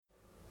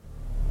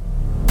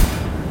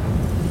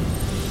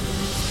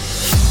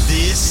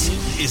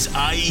is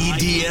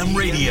iEDM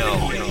Radio.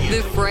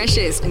 The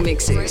freshest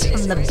mixes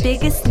from the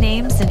biggest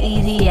names in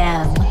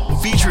EDM.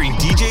 Featuring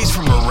DJs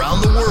from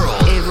around the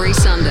world. Every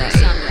Sunday.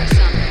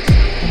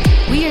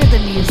 We are the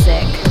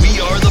music.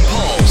 We are the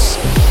pulse.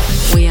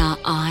 We are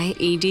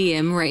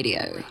iEDM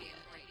Radio.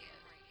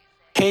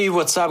 Hey,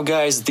 what's up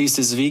guys? This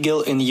is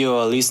Vigel and you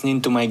are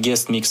listening to my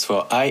guest mix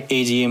for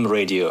iEDM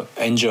Radio.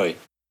 Enjoy!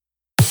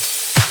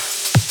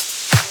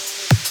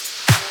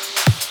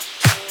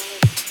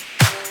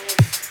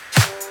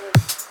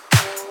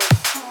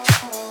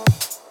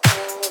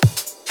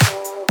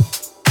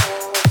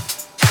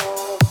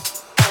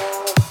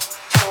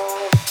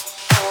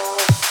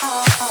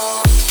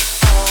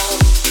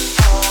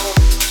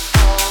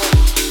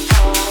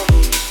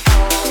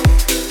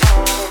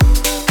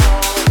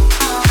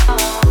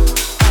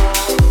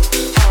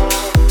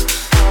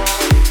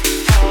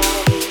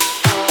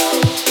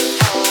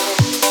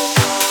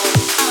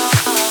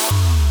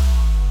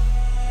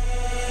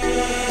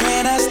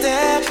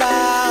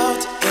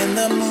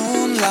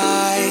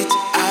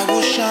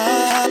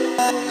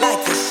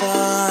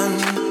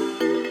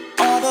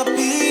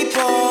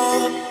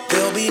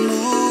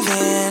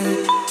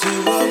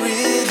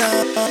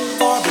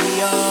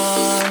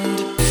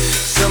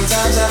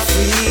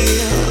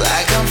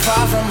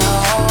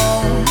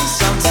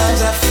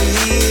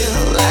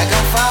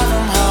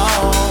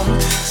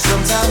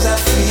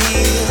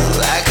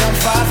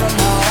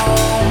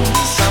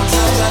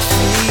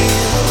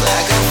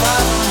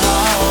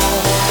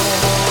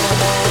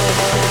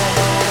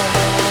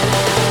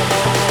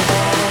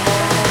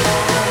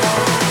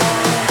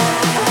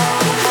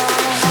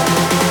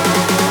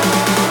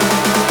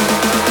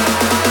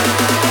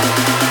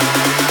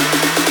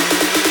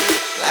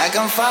 Like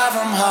I'm far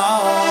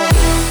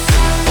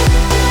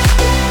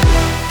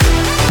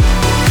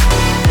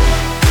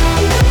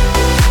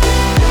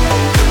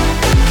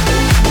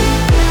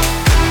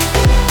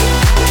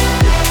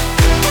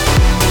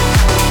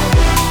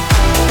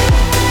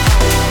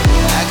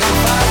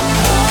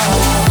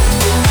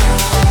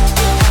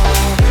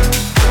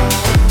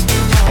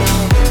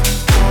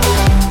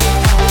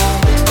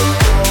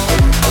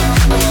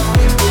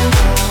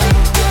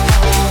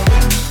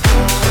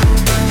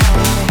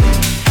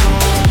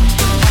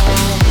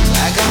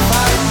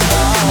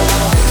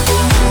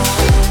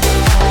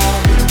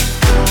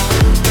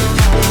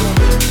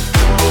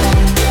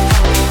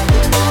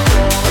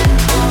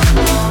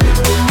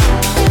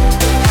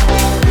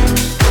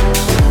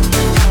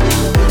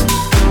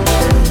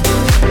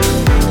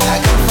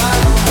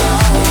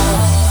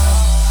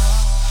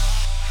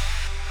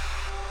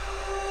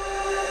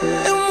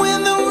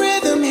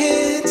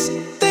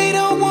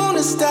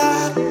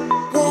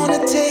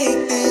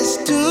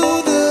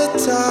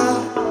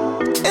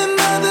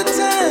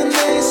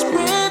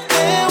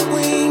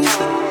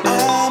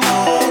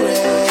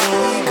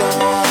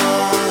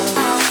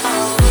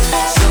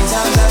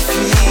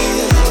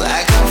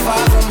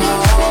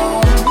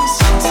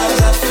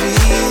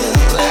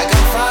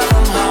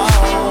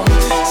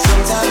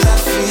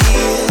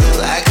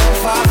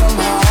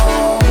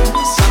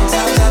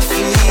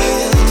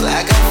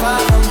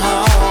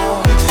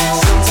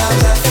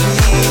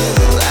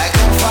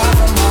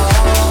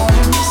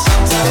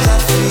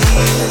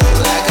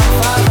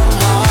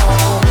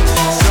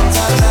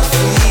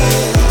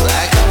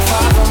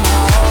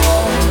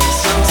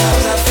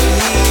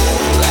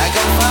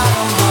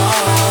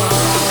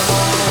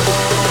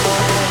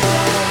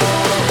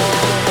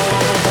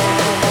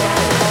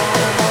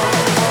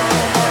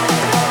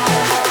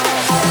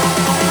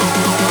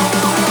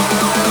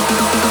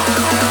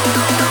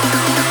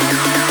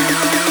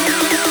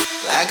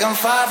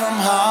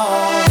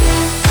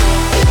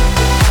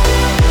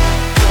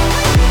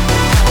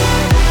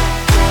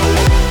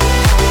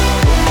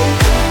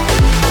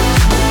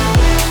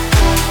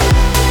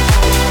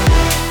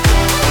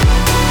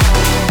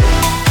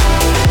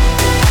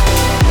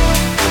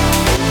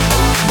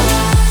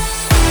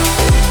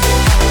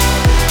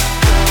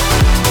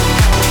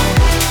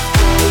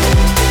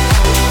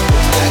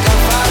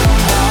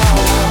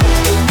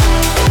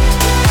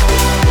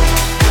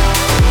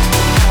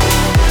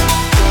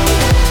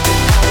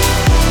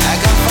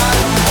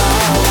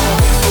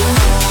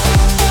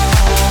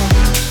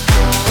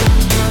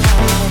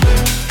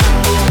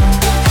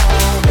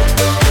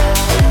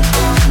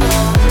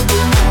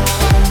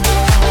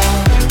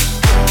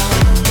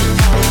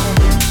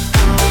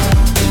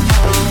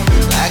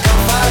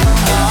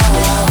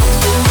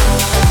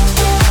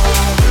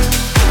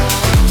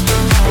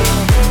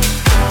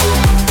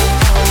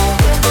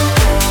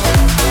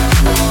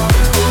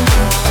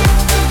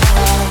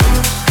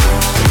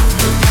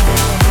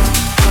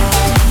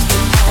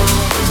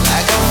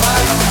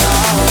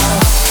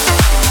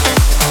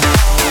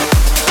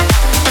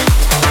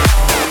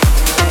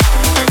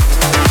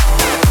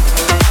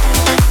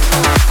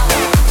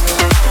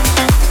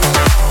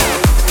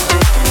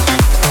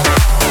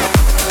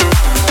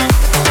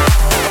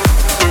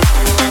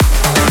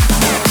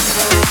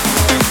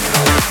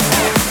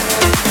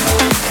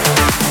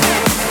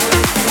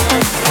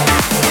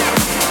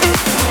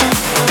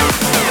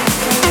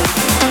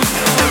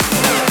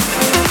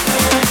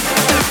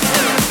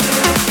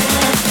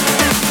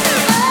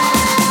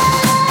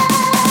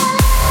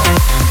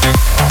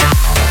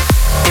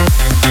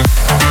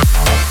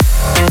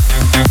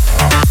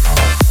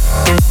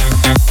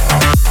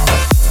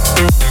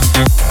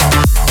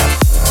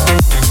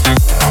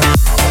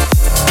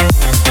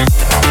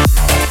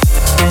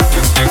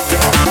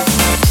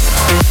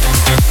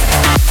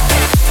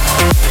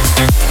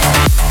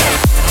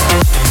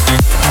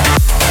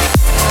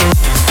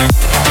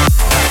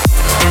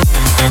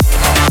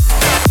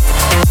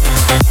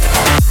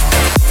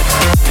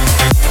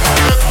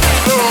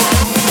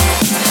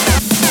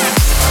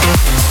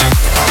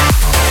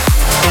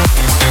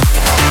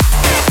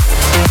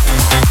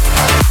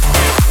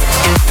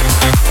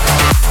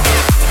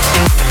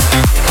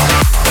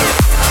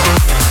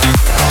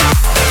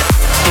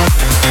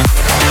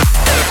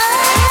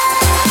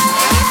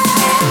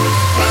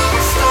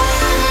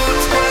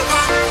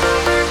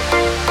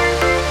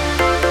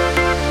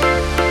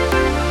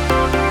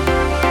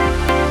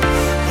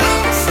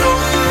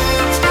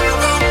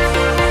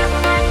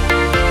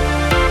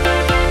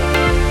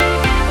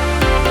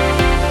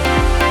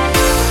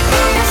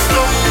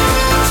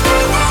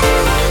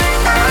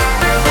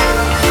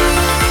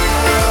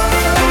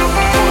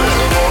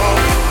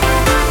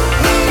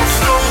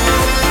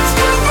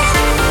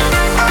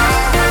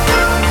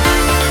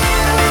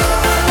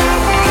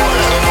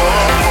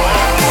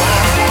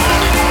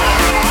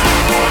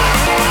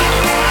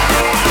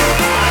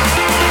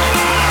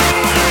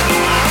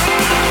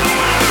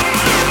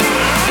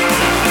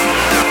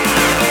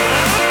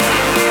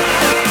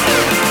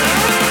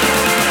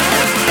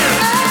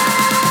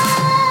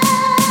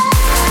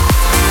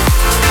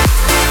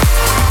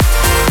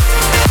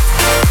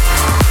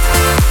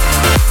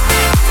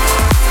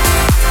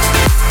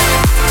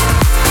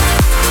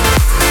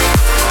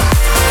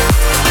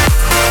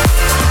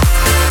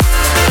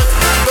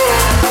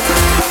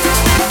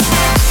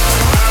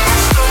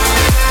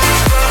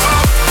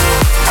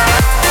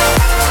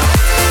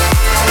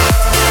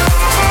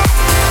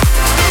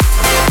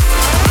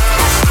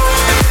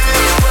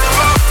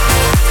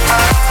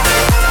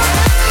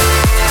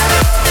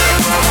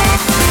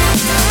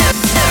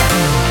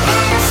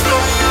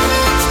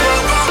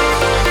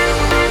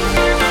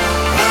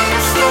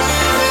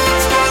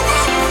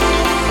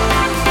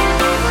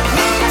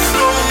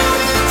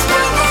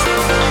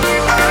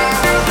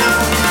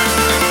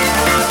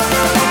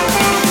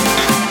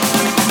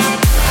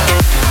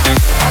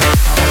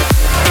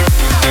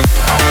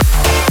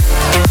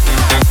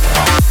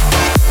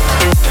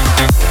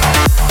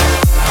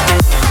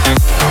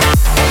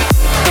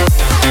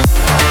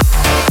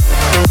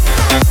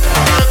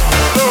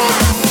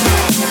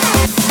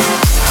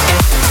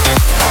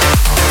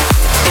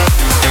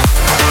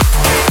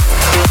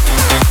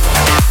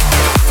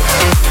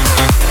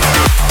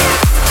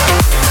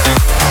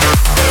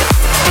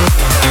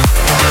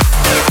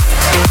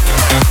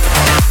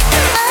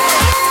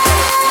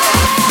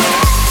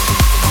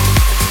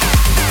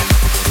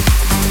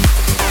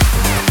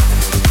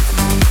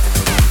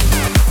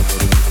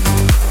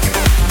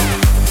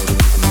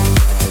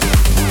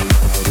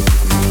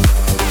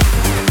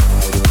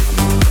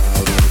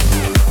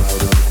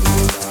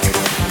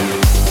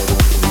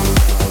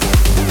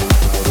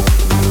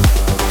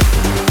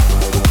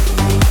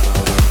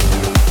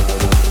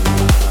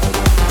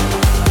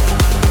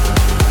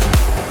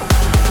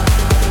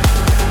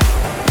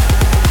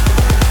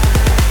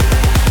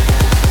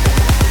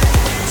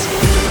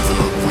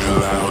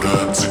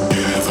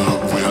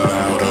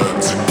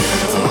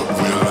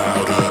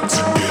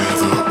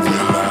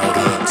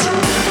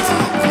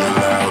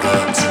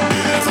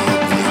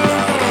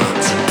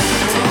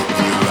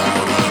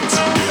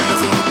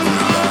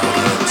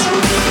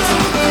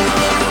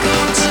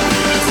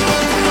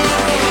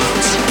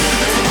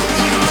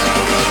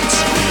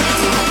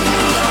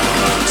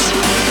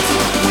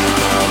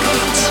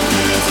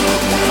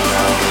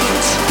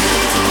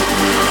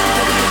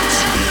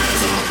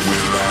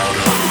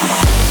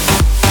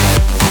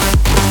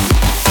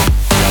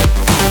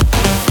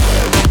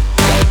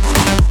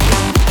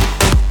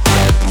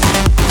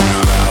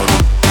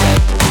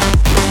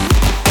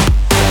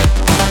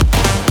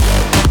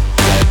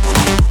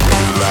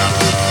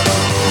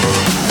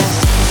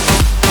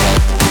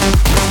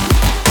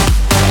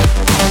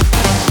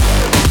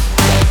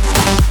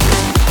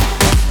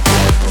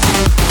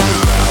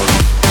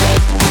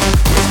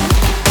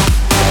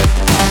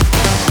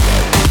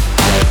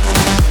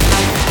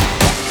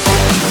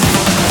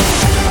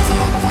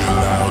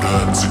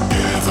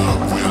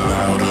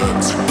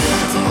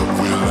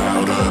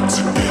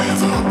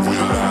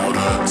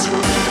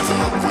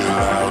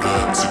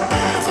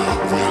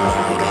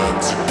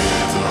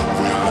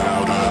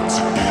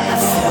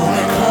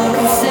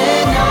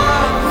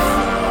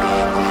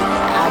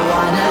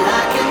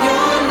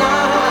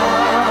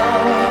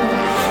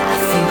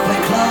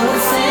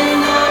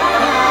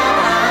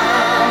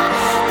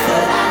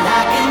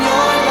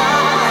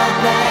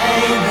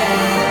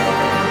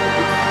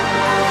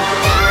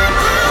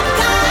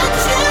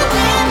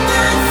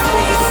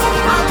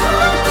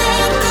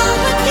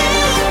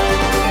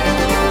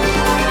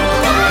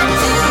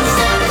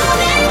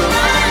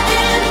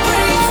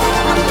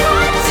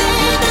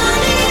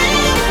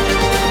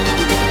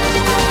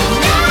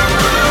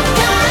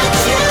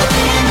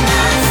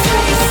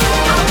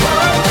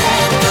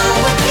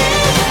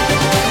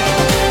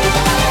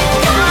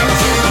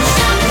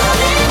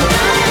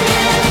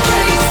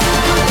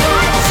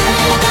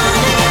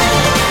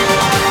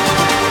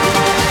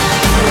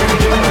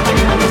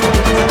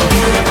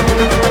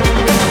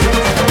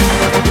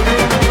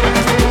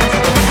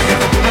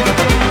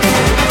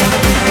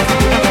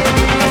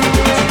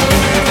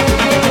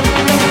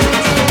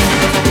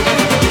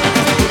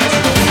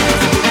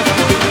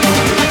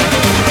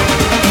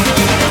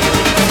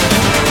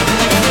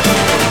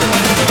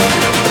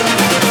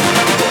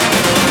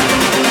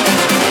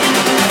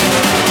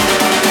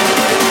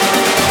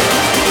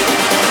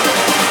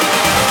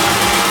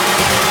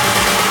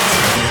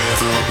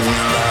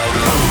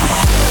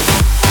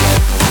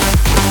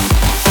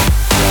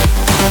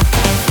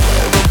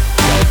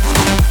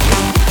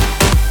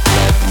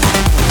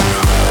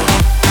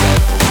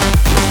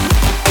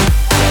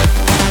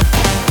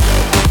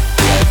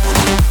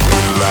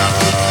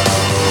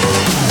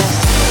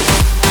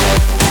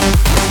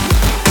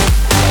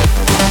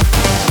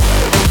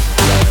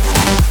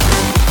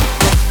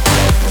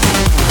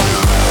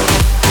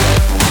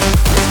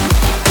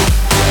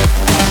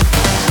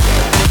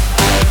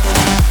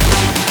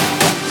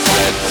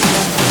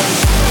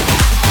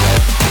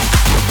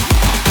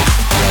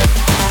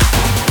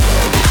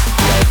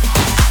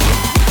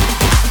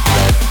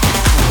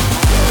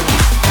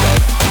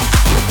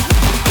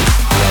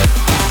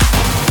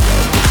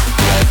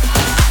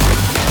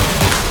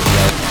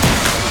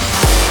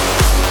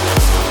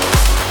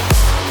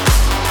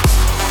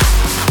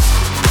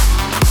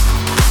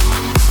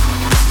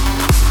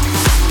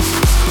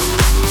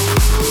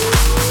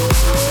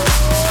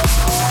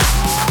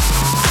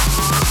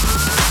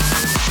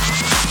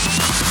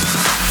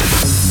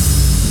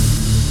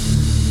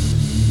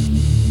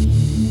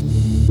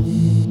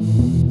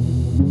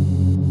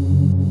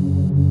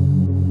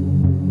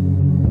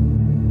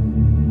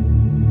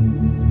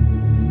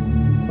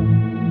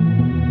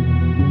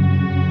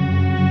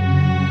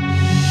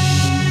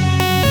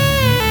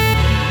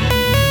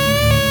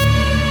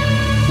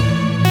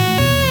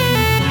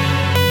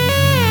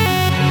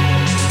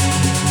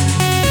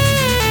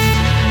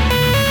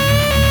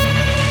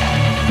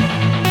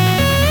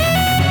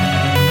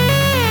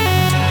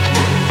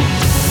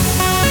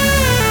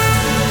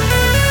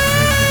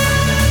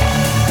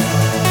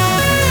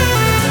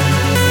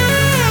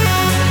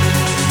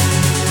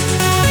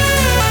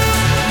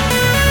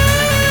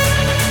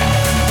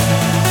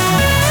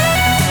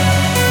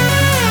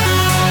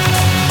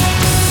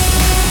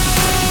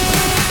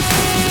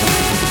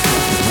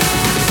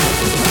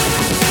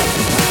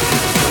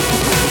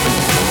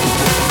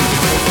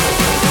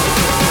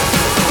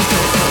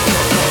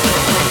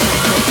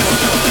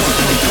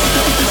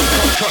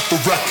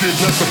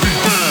record, let the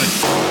beat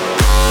bang.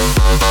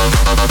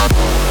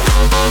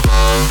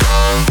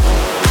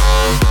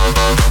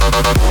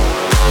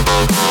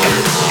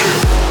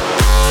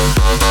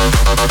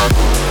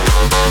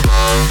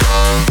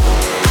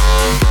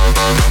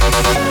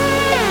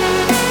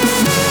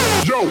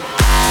 Yo.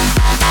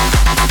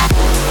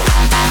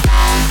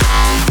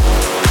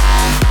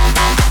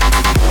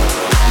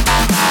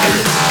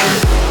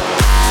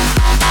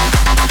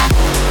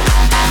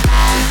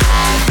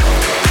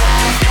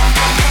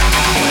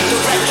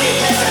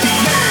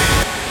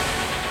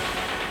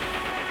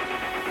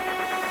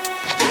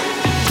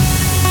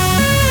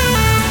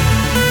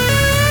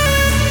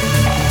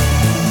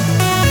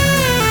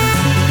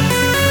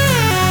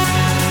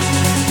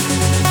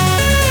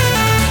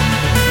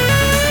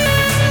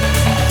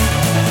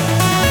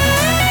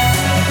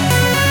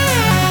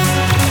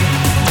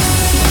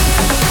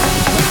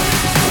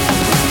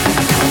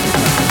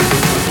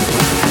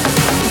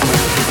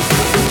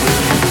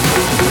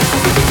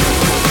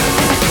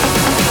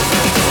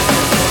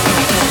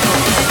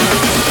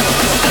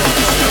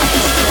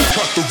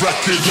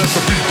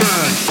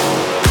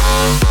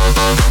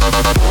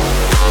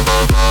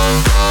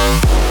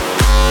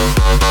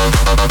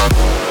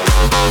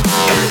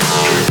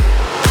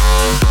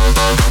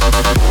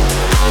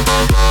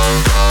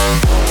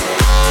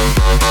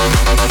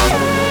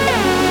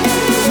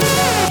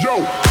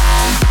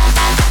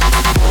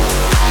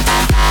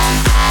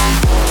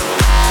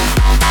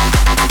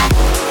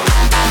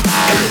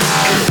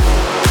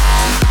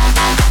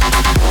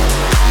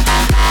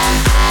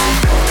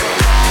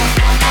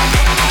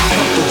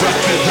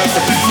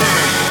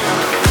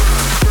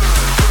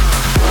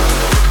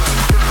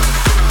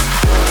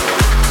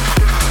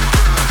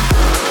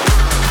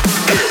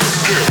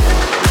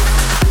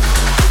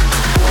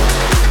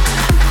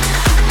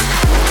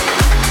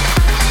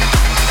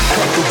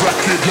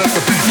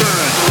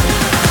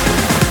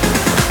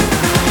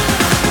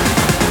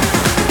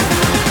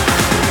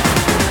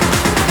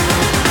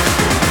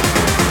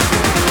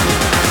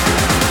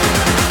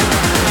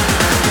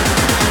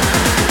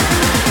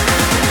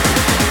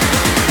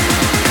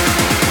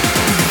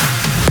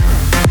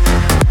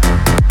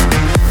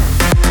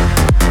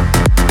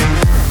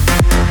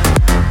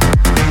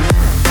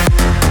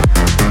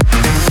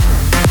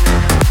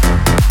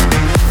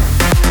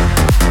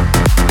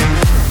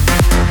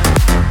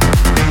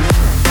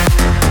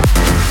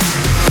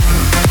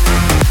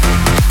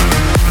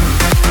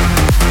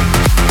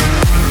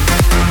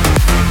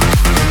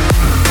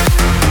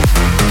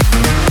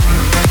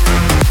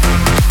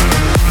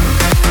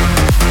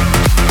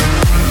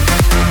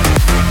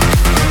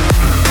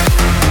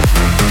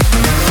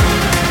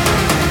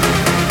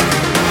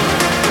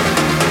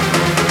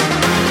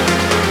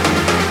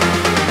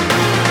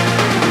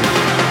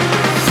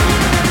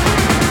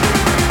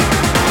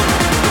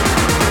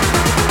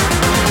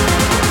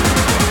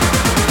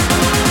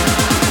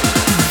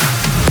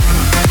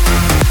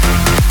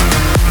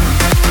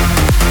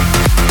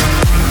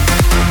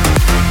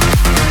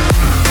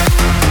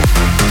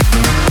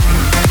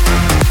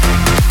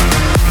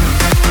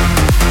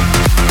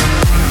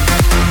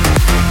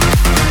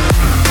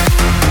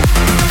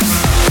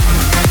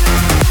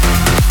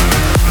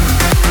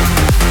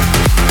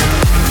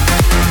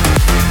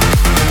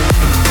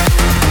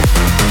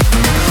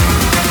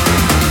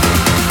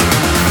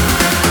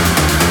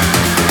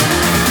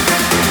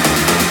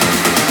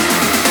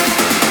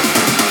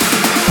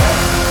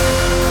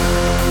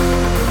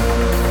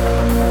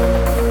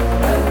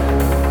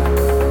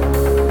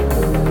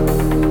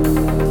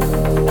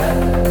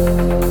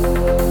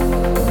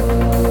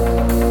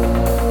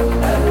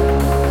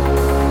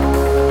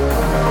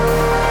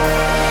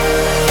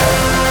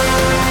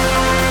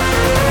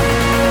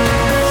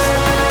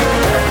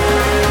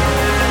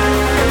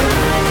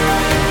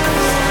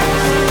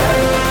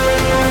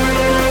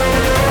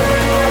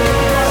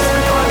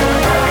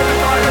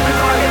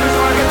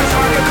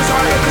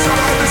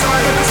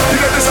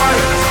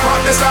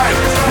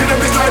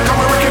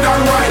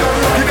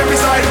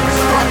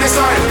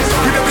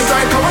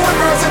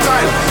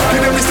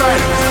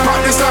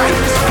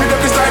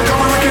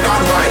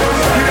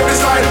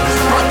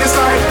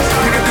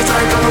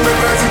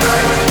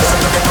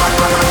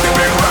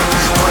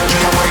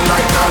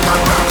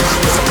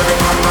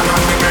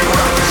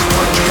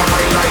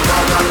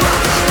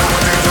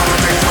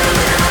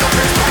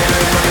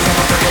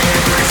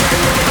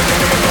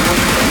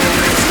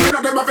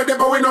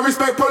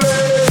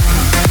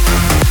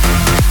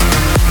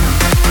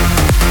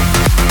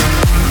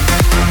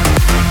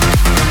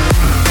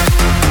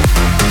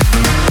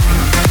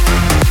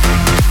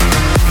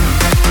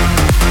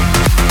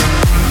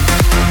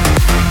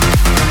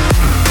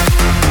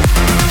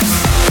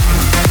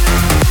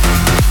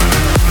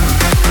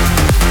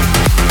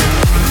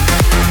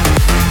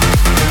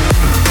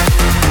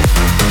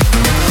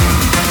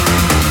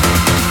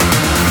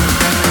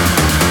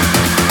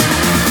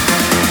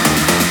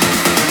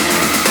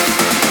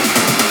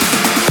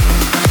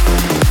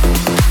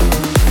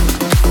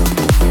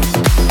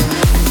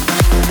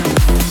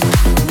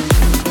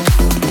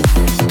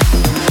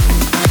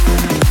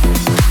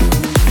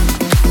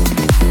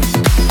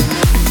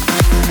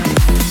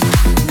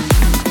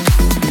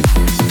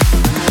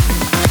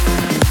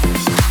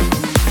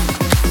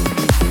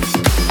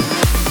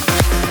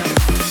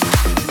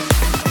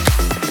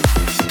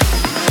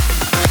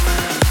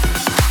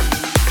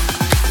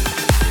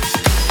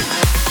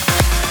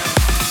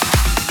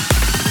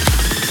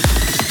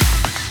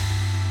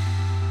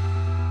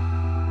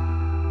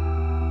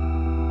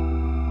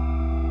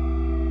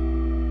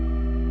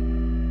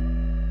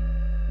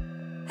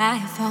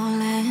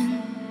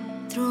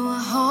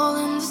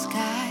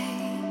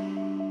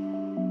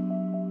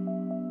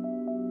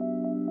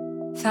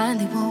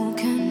 finally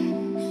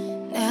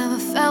woken, never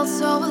felt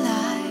so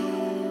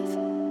alive.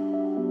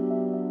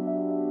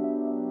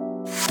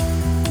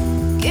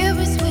 Give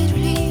me sweet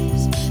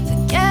reliefs,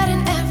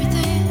 forgetting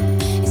everything,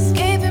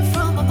 escaping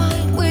from my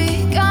mind.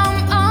 We come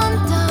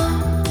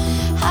undone,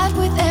 hide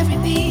with every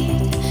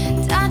beat,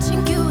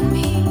 touching you and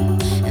me,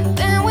 and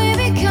then we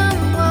become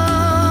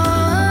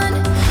one.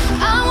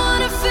 I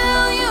wanna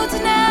feel you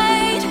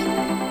tonight,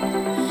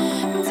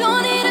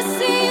 don't need to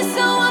see you,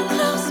 so I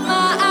close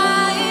my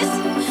eyes.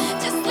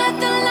 Just let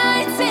the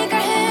light take our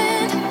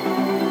hand.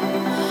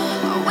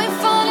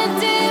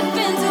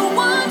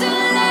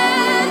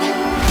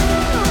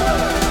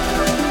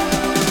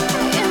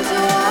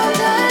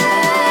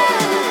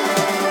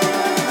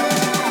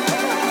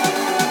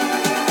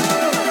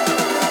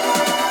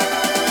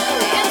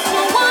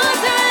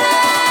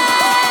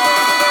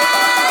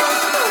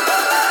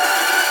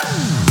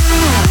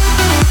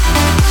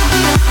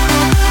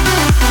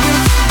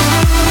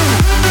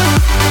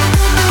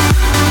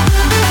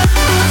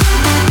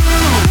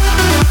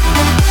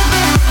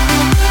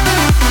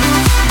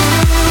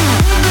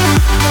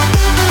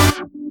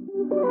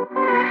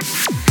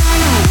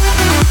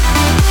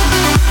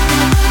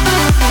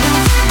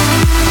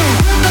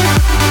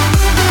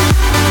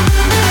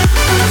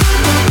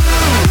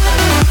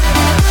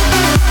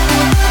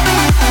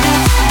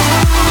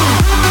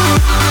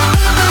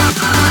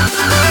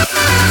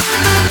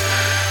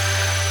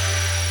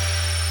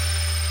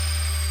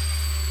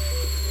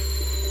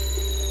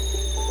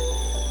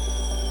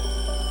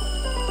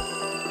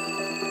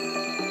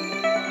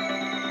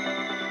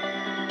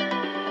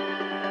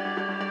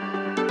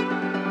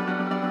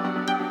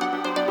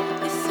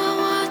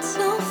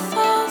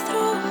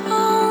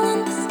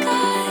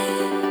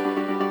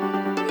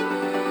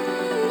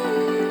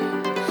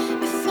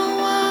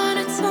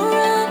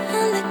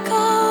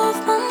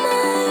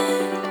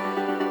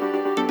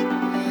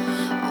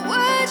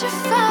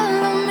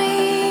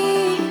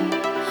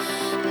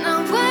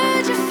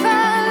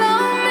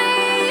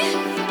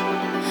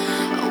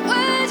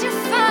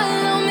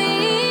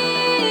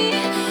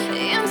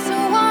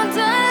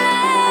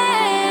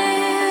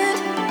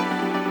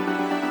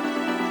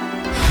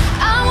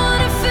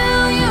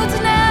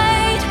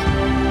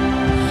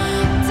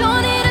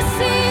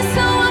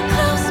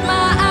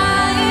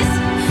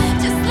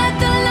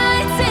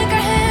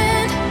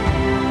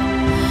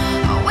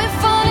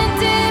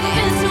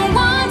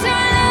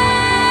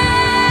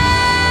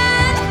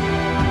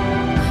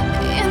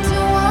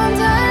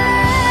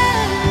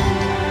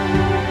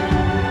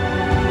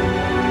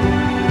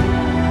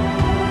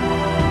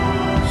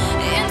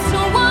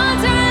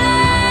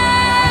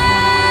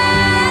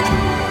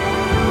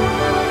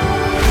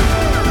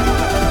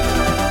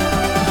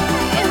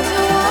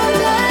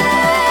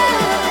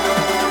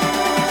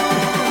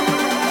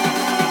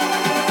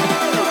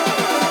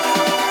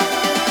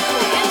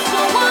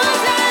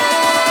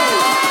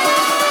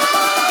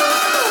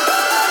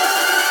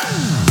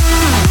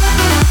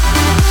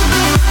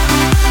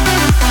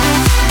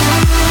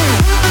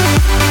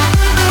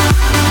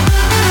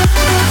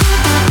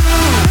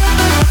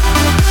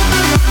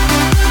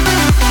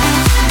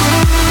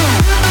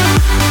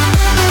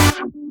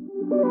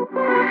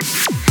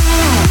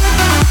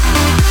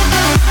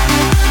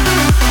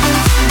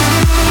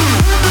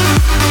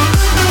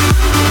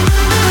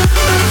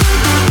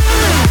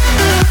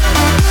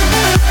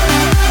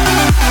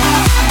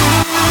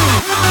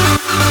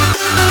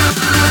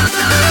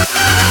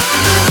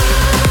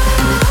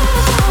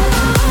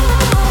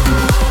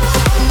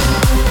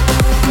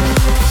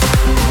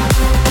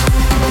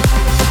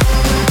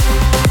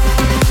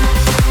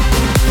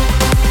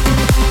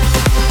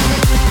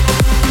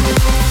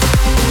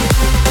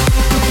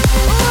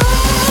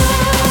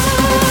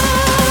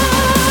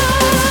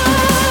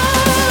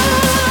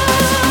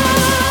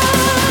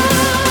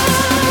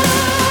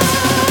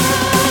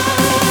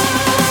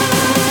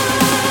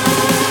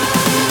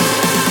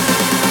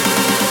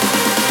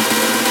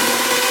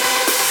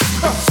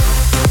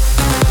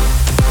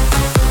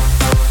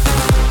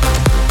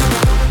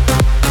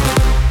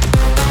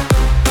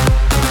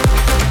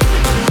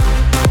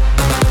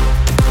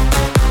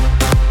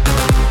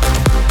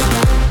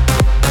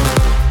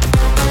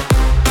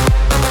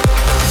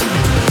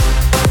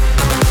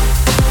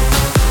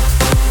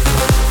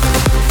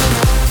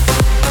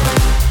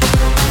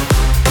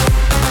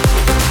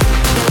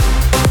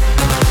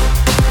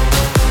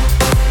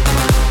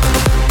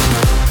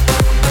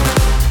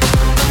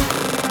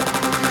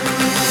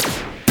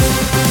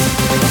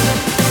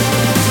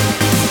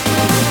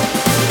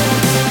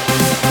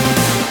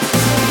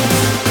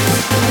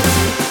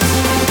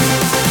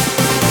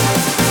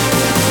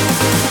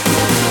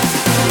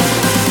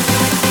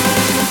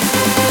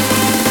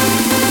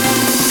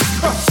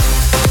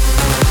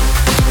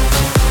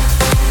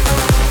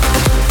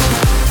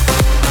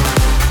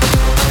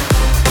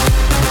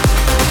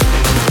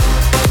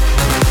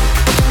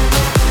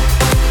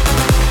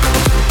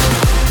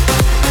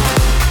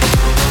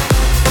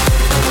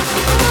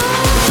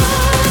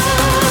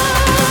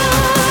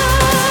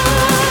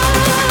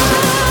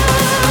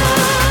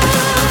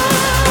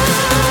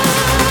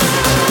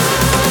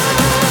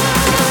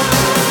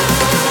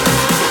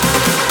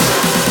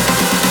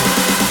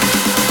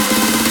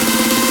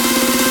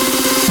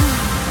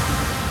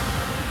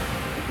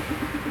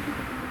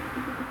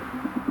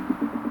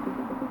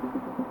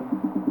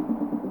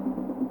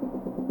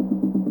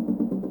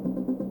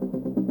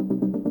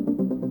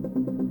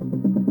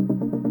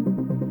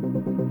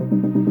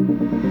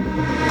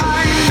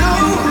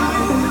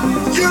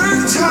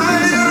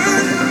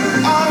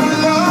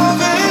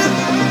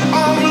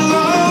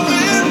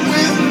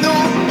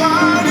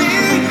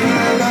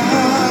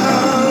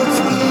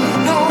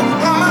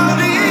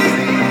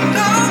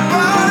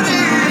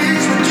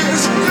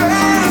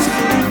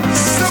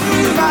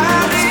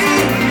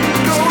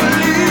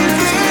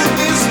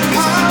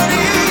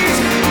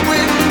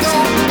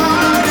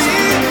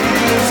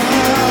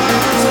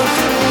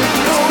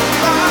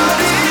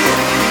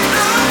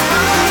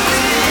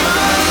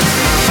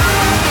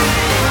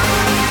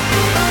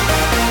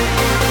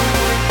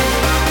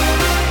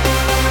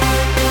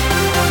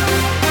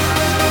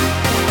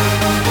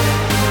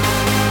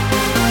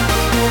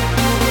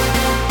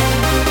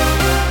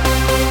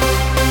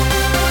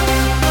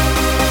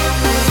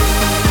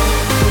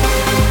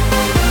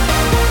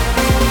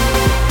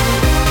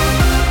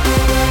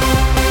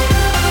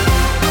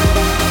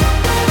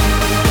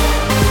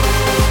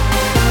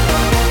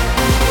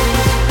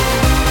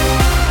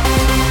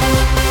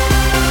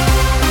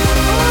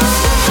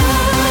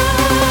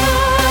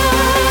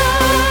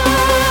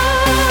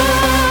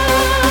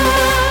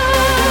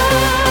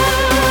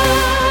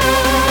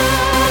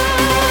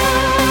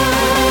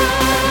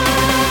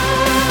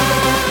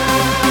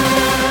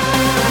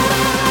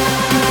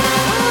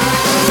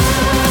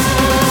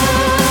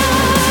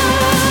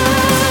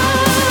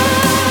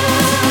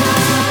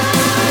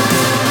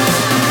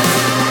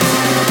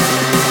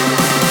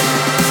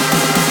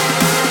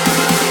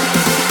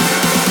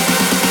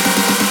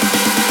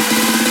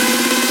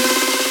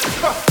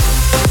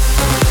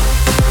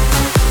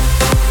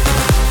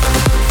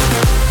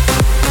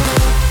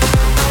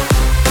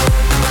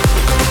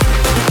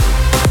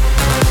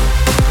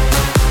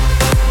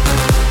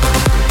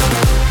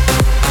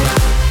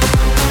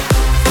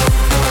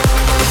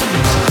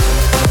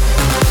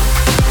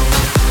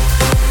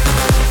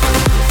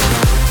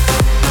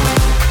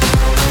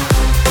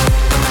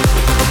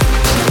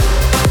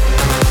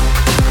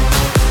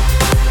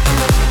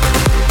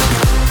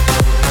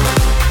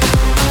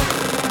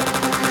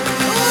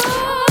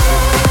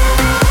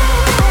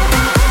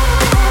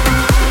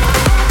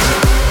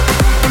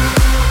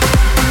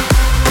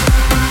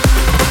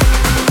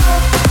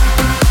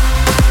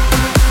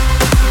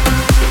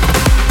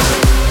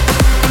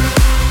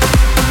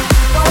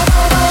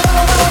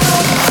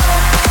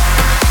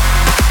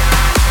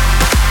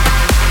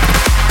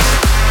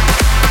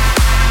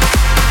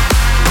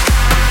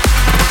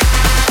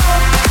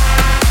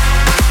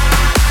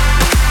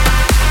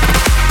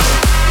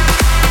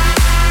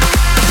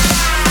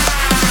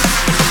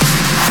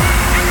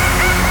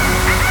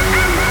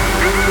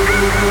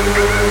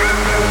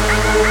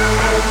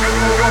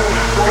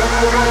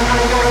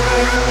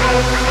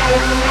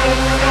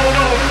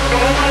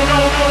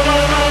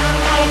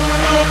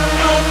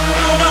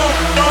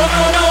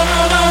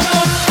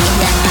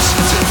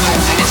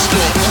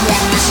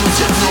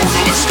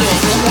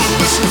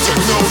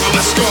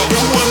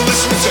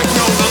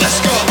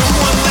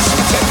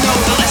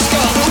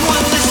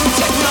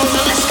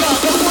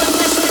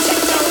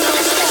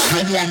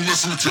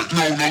 Listen to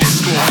techno, now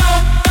let's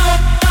go.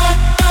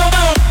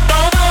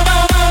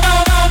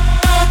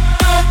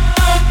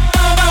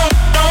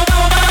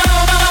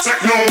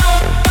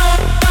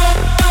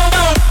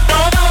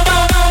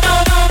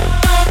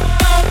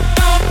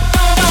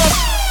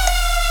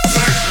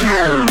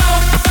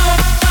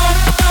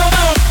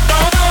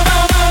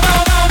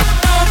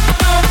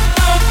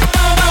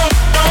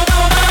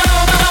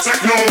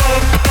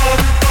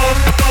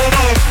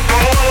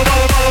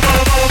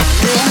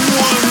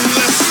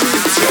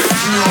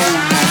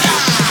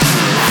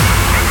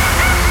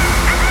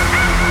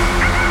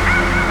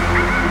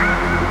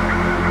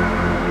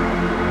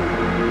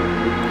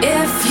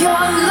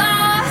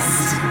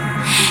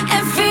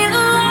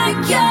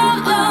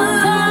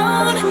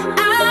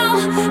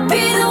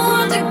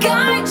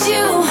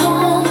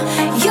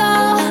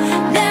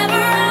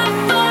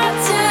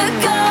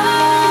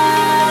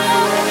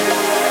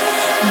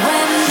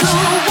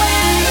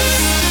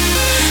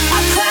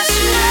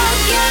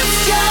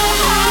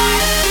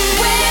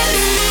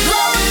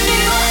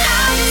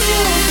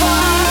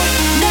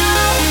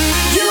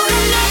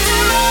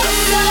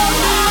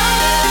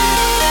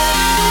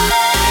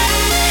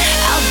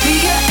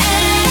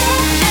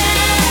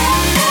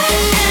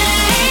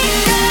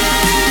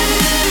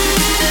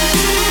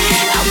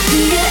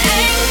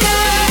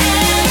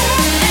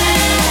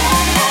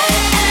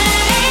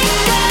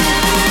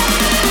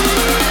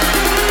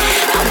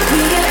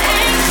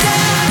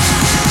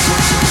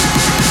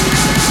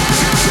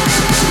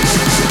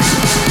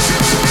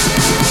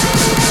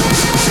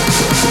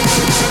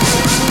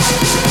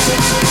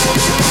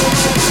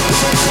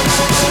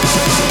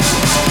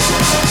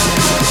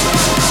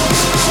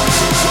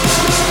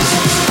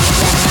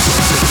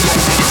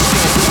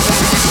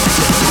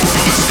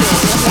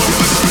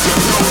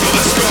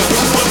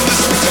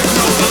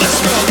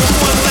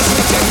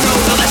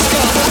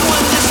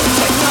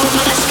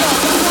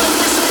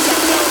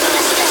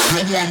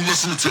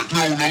 Listen to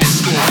techno, now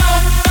let's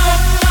go.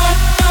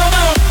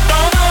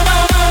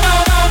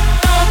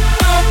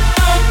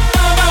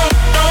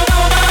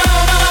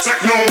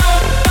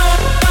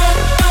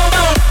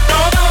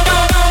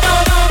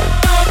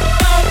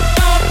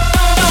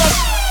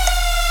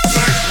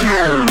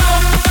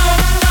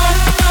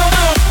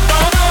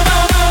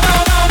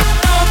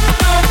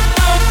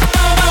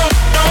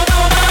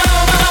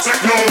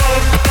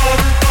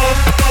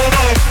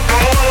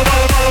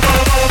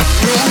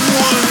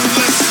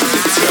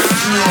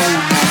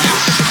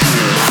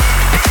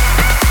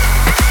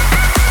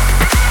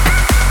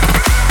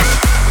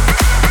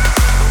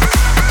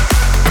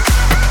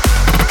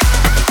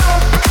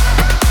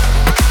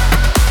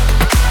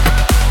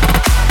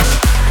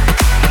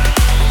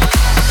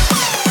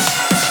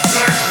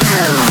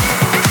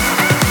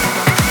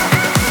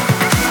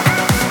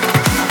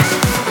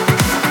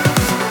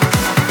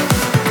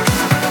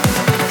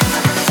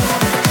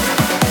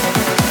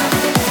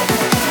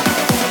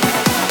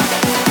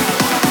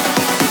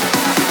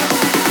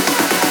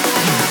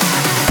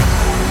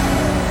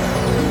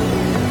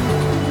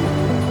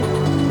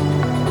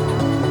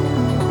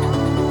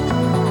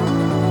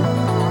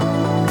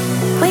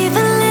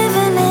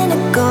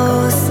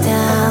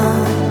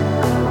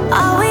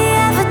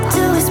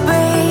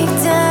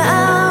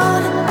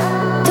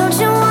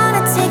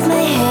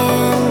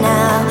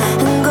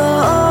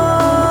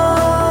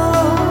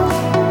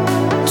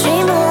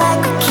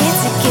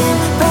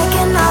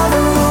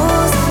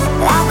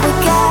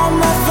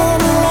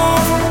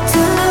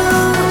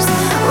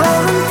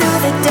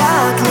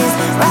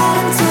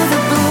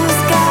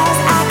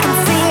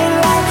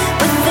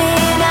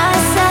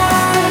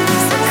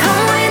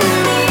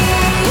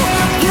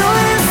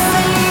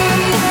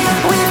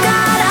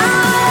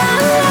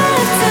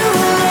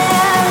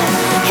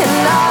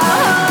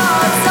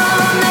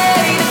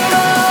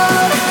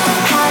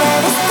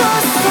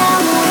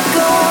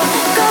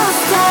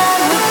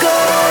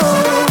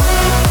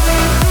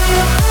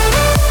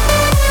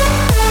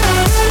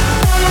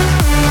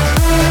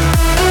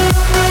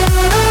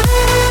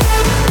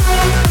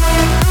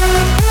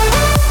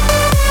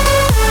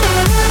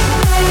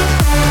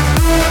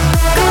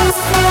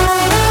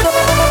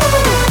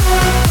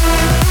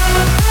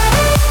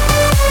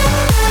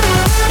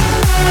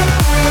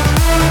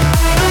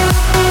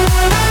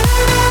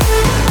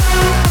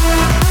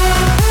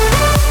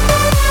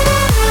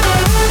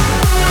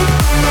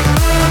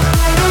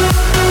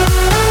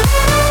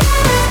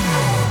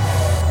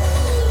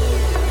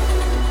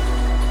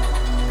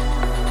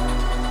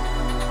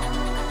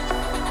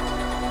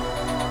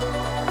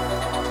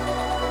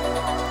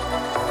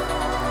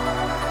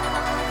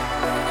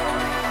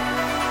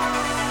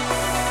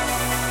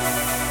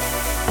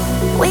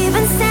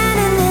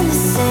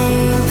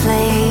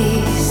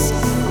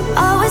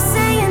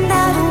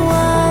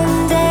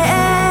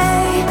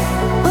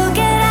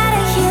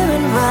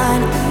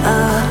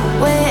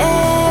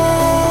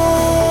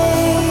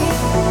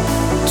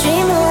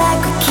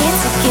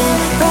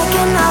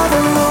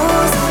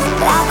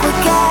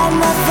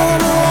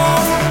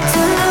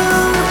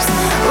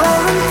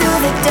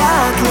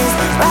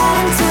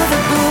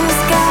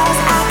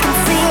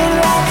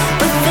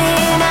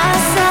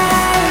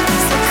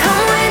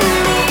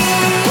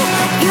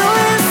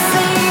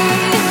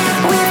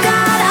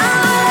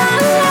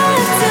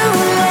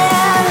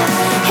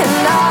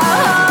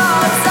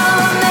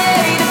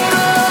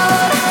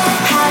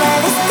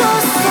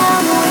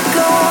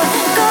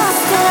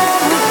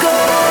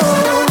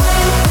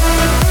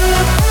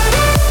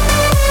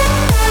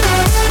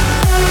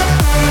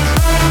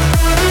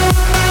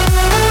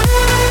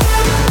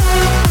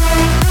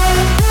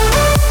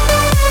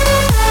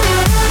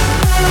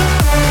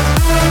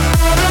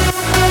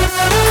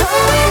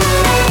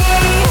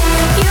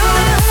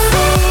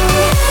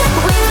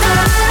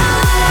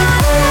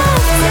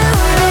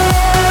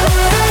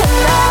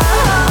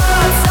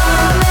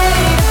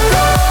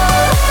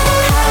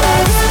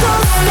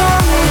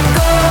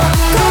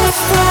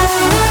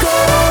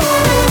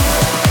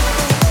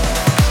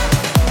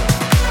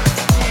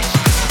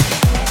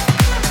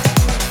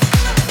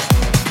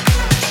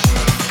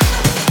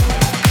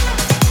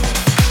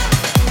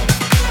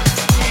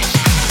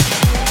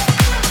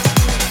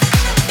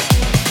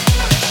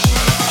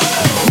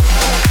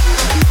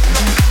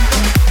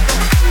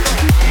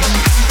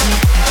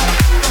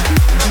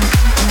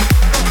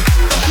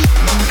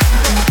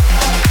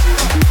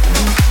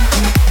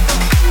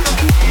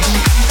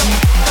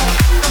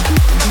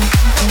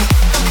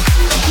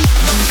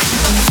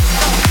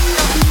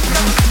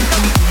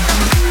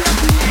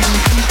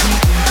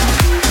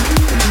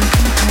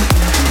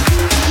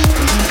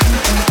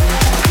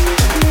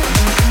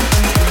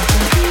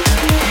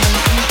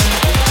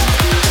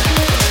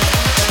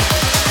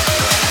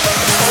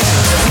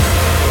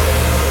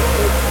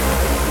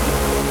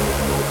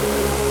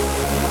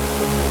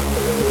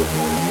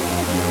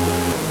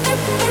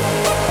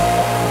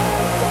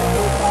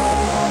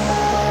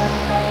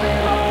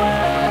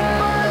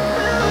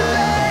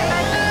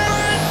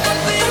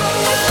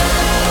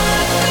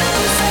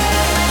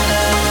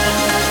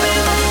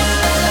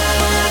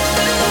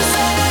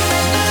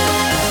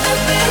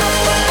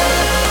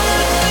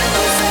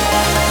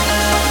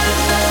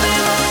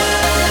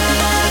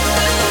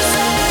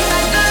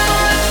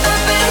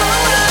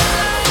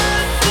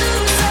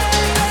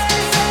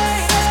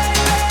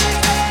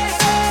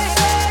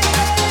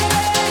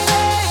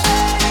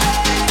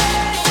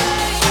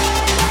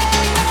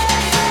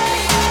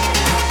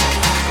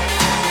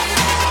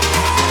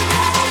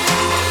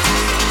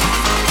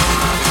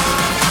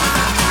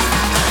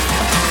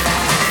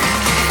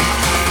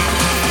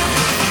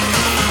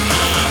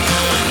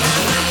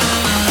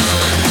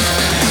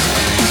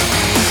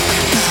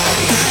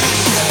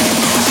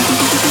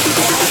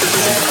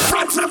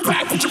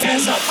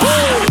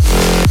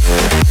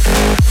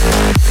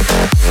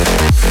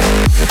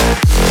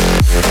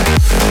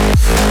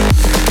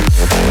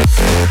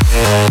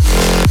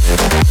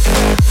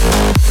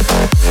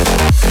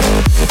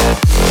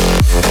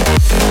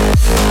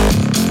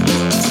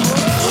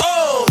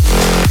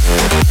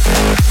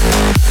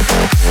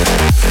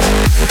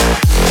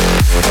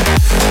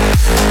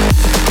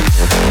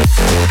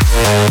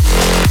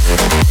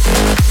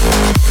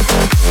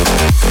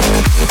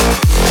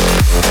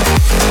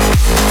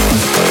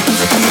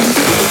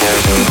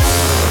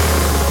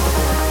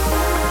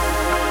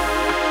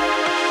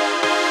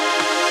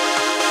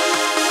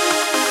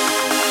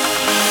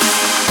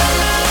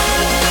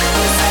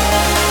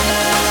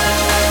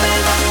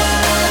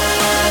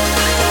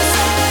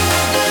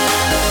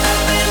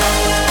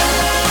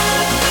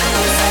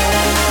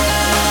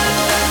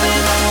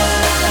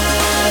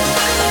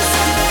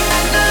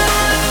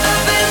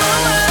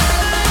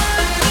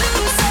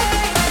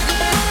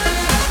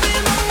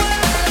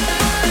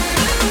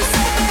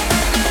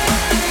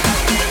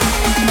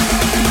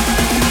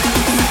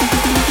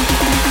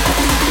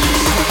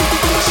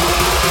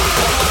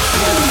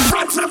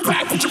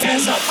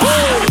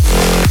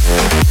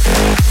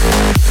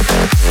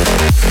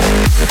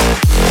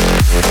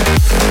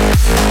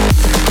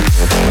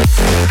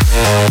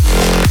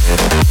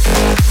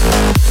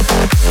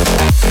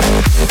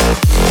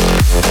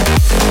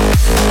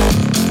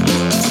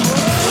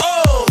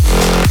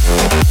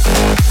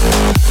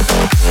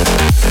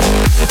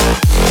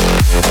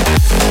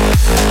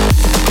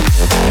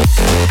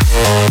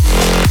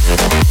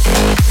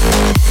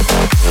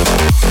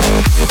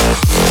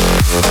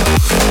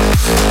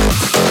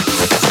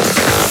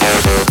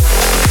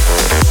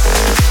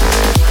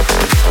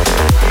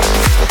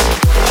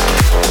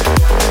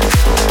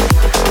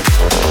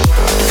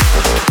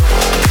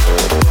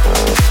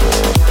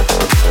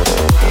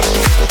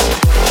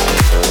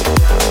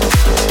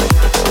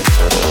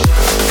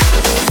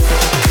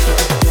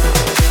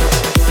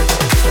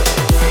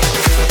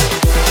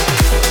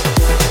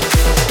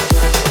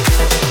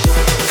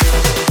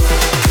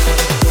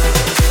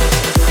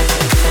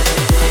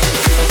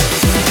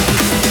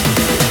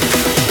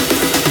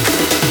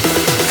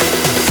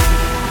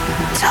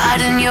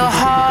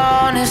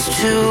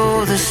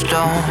 the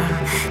storm.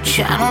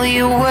 Channel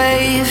your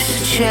waves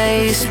to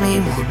chase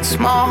me once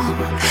more.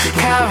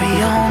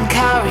 Carry on,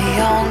 carry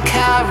on,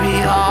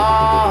 carry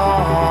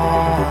on.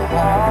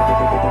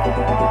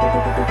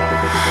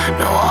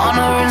 No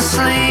honor in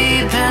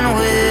sleeping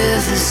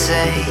with the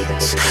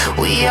saints.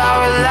 We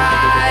are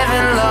alive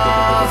in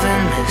love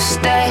and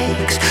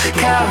mistakes.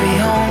 Carry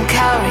on,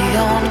 carry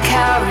on,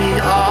 carry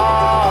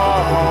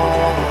on.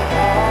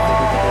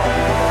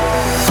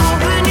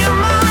 Open your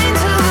mind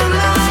to the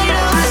light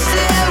of the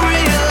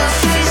stereo.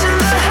 Chasing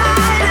the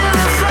high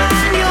to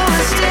find your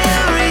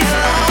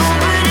hysteria.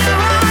 Open your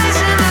eyes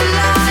in the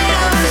light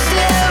of the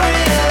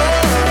stereo.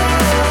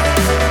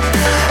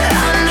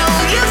 I know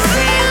you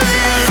feel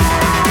it.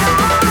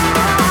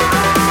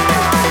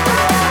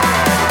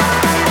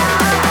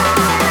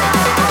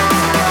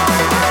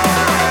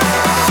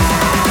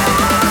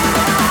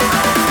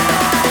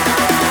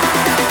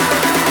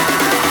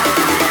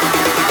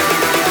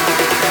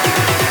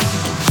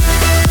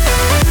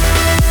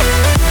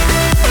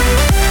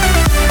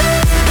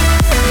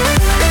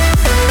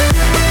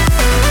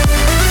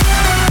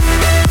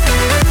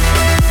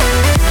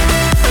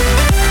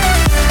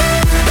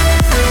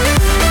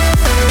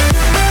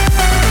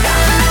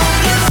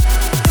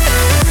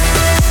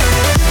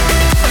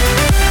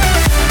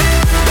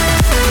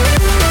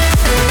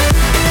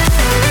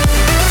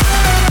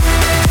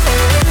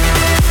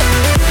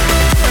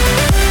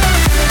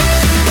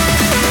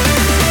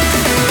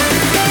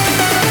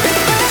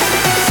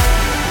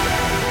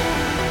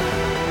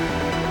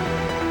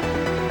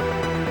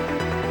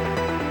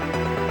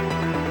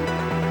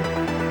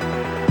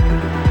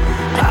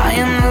 I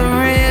am the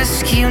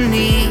risk you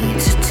need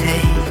to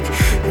take.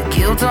 The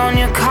guilt on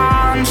your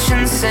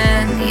conscience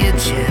and your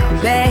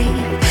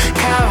jailbait.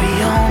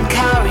 Carry on,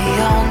 carry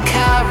on,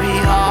 carry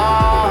on.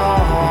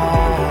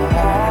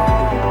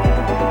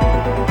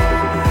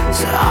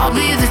 So I'll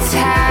be the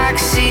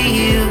taxi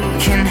you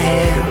can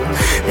hail.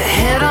 The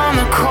head on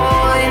the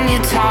coin you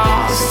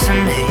toss to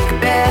make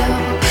bail.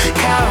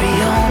 Carry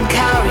on,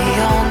 carry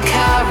on,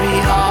 carry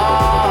on.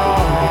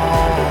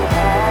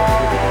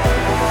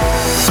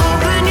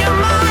 Open your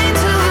mind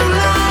to the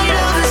light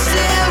of the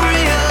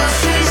stereo.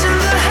 Chasing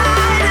the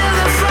high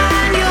to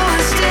find your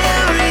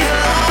hysteria.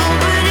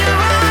 Open your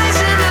eyes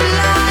in the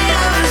light.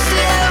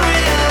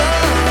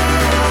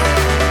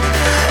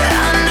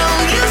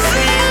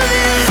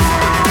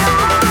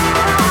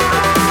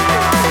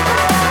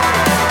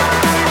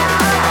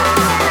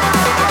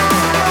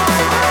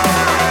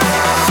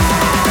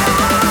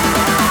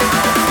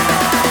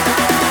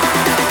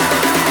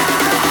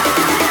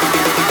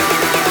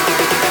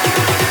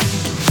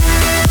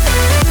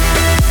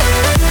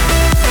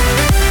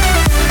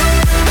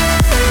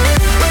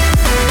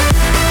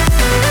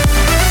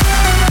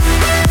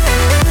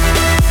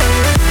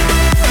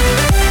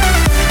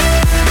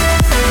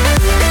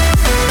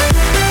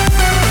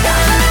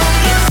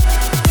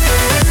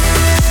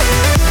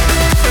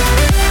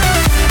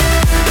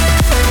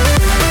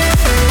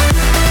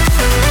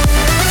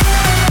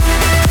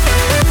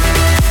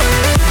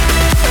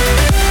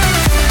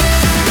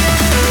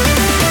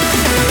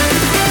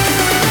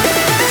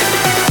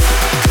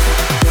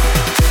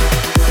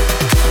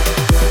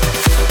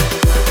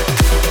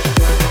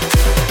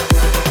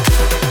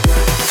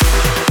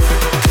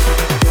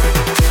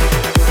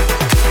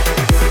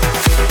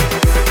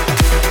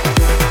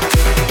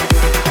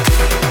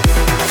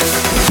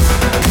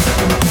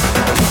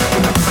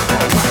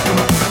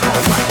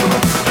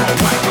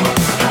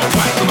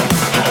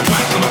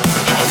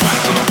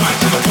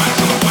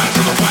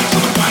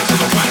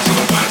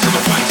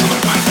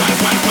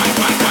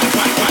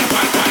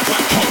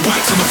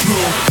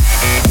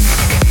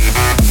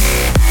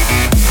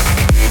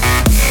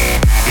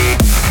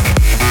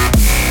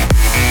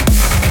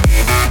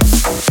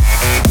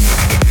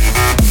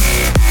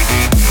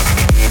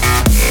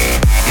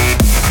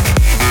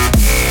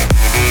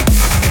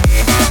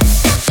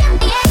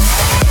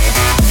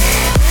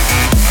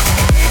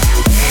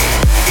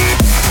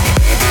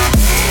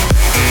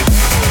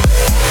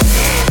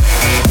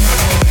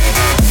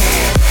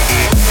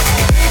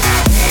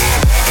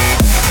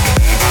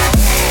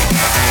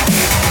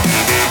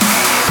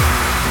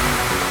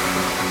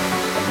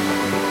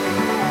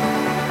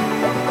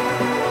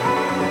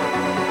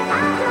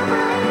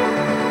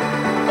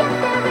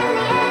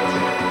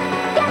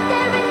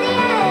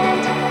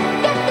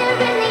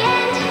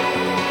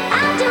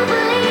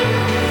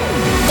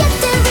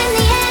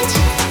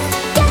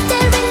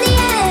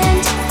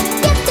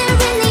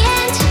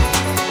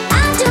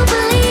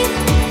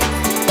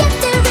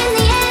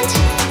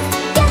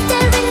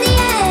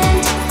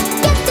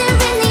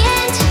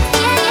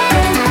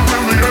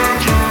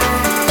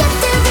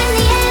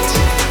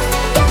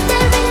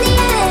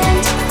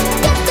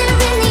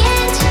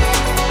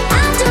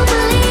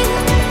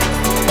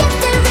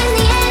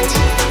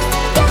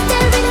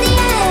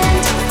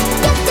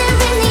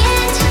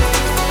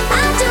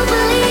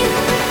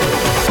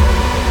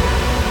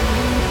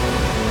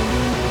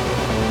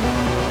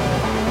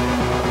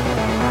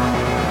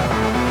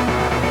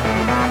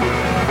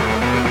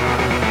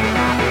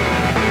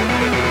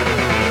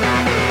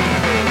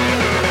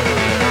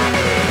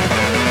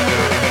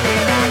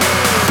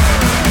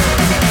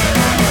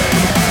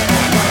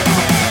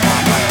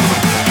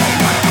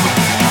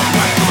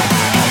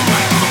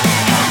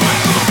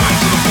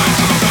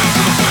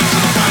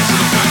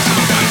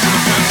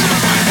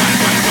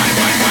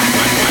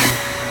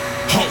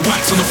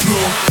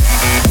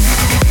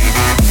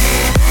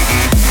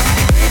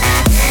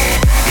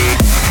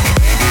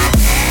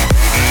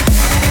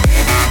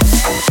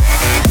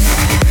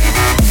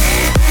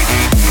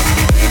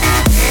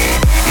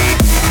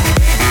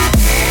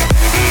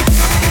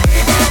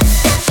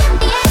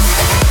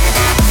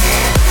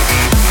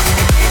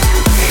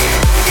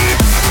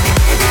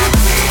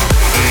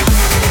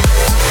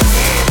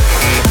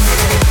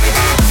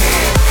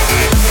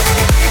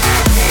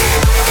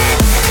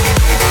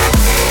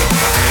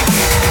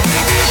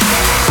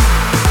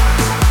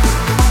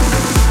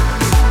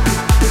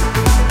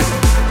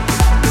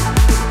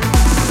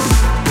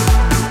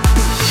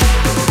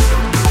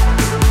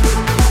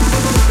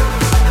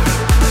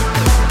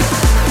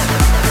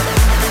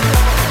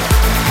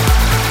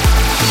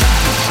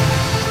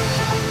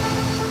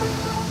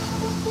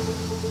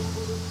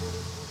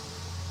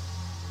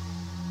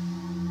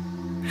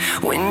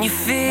 When you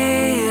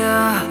feel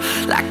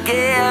like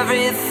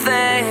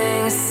everything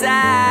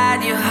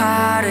inside your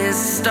heart is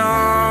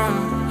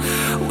stone,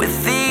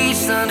 with each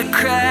thunder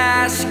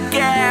crash, you're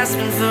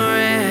gasping for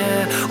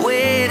air,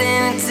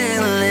 waiting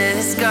until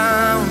it's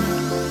gone.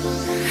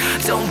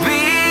 Don't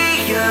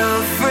be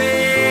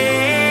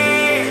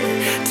afraid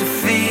to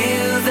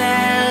feel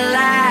that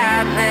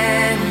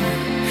lightning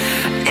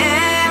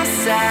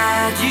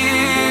inside you.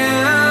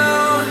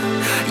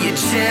 You're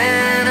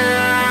generating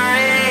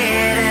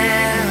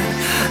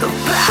a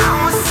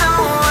power so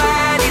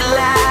wide you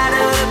light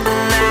up the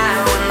night.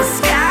 When the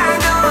sky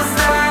goes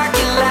dark,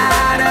 you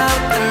light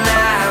up the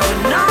night. When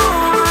no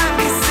one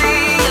can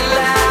see you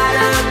light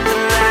up the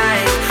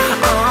night.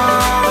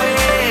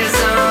 Always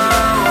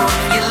on,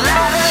 you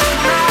light up the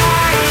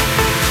night.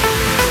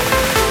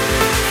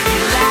 You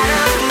light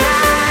up the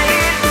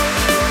night.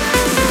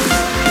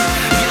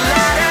 You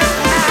light up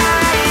the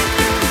night.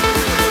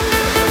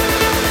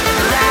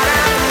 Light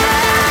up the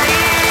night.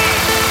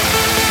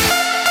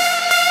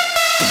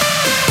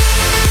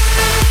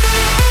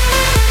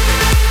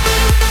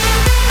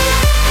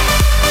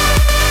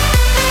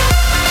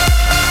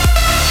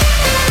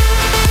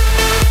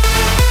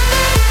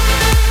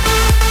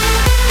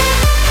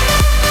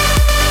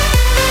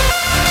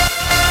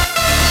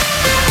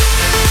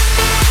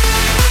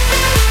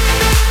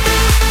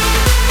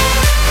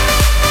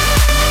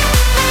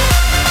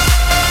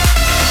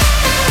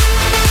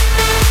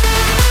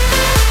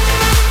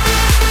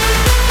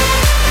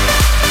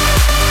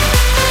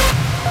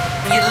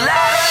 You light up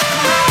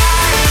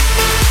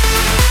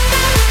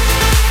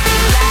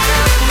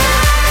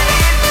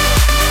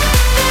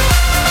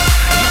the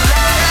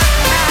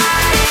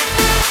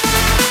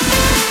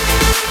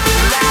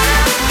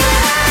night.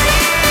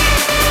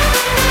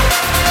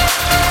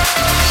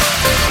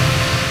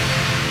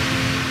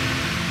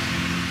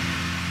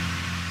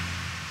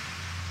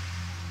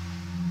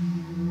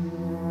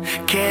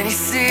 Can you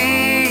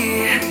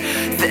see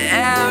that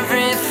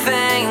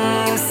everything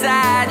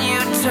inside you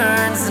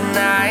turns the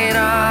night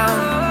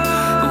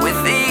on?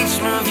 With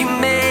each move you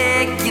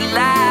make, you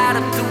light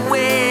up the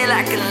way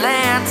like a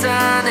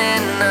lantern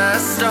in a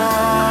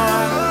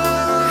storm.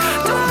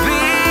 Don't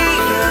be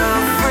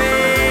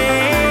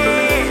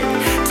afraid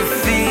to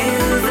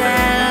feel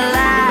that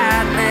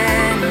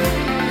lightning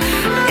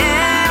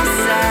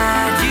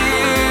inside you.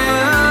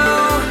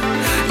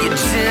 You're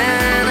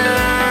generating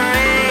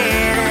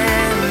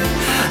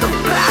a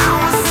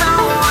power so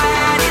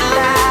wide you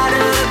light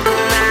up the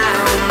night.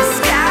 When the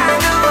sky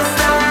goes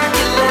dark,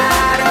 you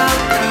light up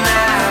the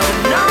night. When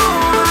no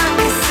one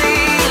can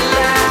see you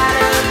light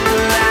up the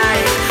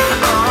night.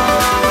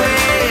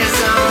 Always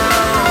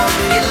on,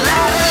 you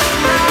light up the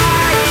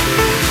night.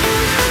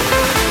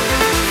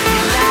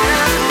 You light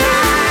up the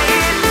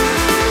night.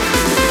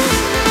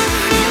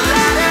 You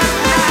light up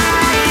the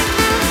night.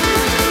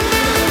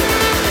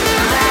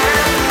 Light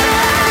up the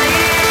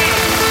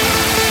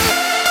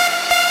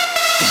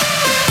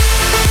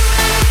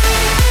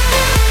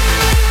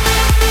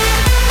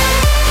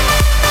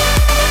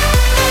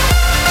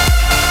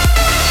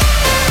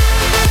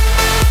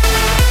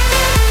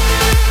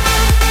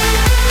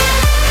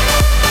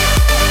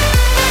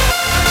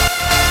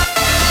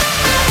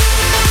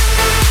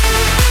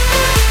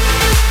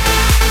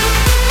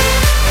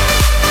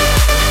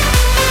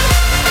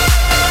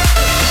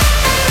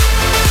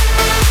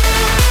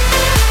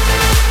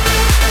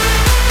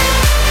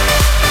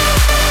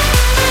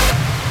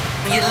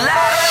You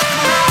light up the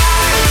night.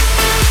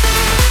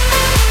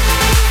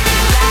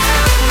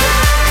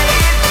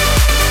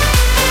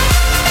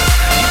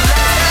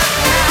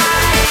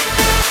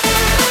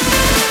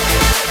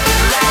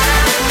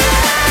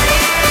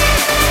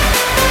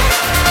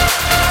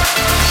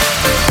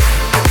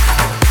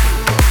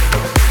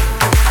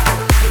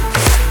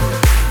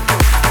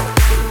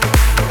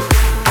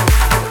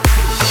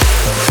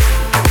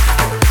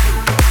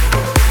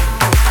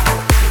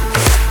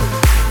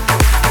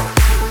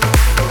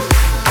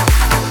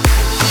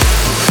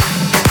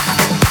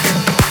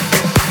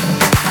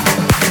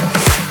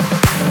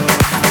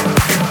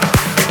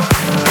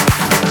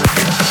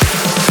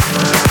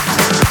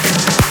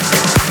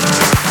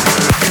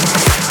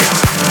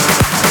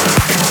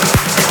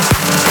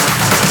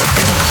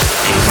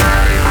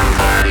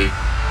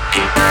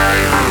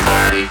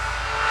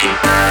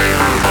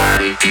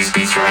 These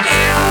beats right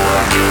here will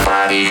rock your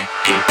body.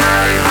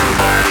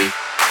 Everybody.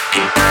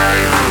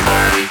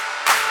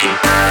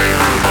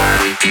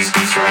 These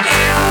beats right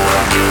here will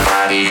rock your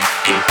body.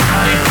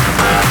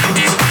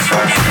 These beats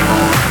right here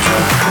will rock your body.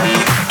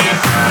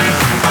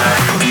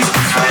 These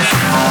beats right here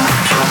will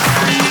rock your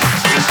body.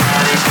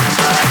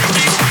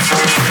 These beats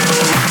right here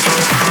will rock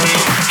your body.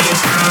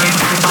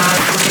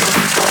 These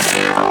beats right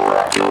here will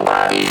rock your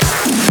body.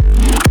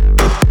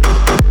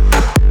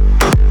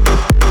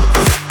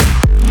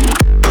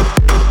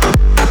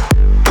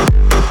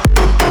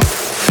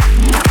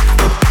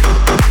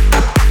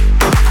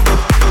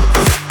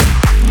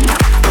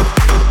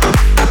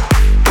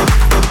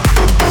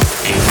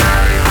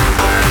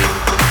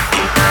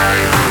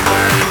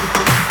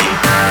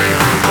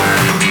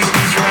 Everybody.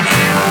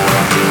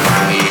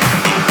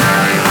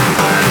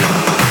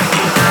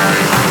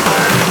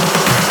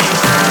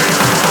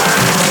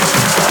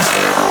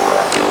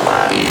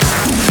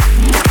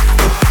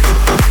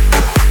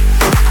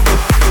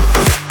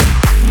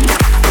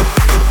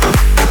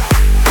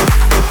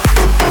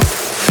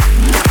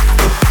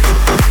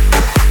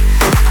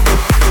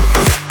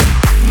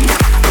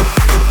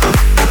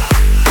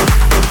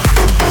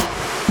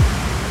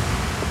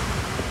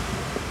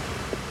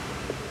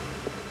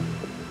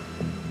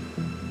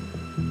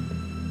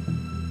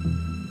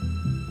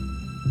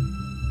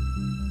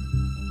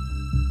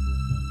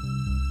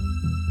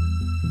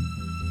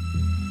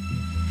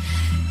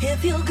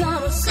 If you're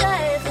gonna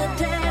save the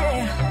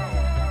day,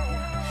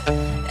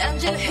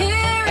 and you're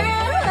hearing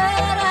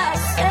what I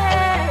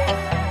say,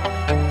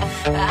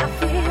 I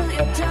feel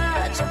your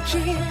touch, your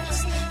kiss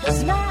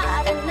is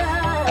not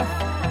enough.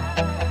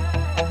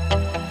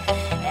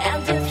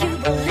 And if you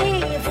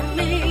believe in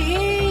me,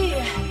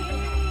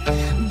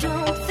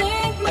 don't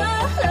think my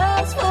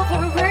love's for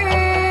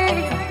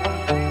free.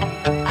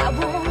 I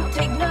won't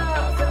take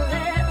nothing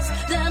less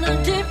than a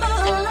deeper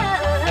love.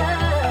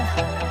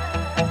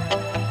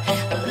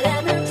 Let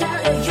me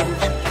tell you,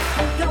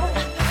 no,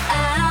 I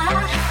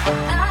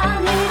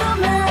need a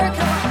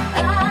miracle.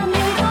 I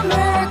need a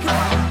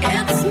miracle.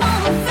 It's more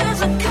than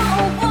physical.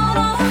 What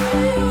I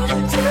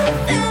need to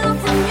feel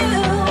from you.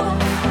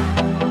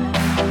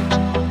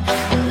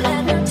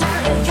 Let me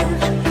tell you,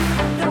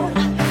 no,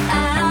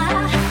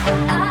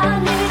 I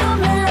need a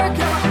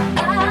miracle.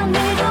 I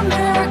need a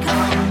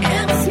miracle.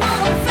 It's more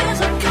than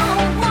physical.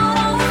 What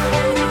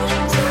I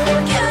need to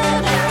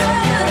get it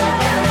right.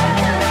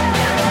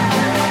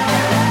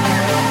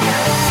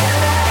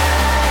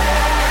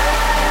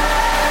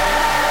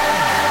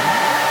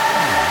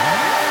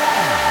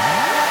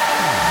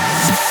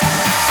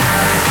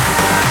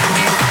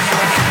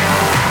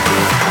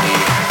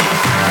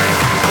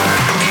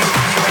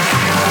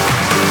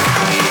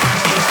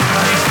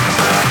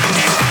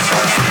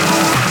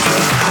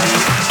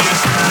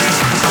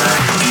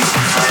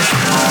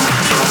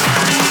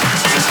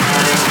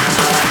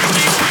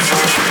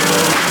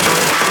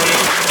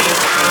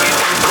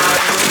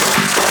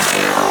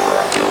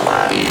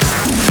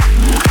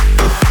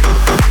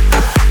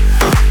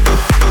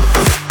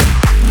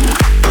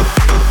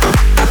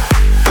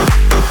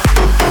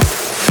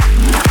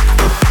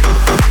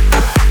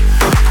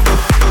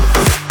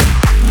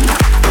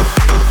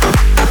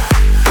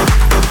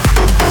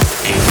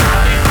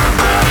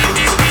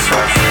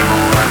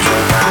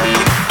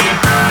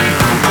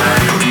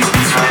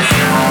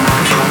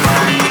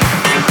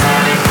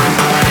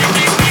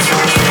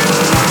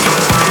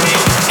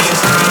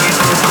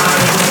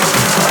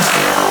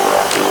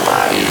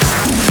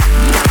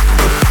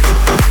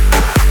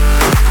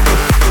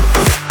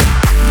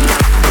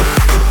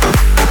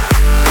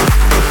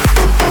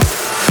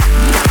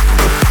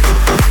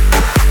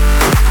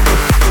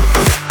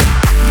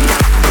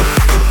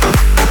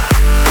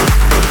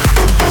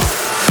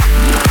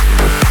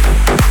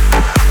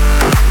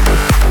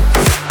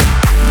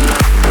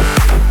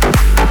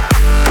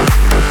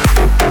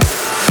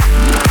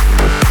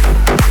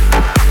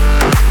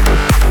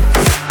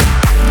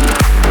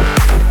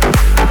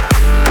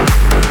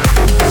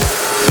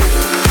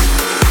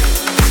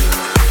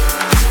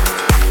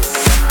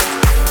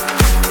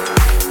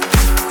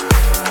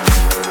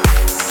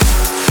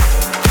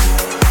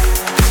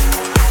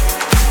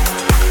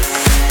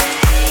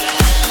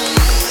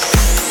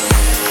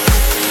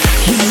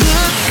 You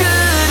look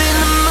good in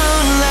the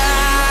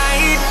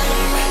moonlight,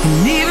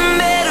 and even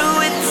better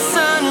with the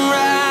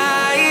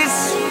sunrise.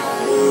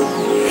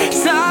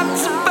 Top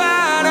to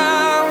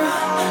bottom,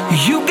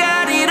 you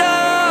got it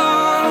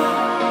all.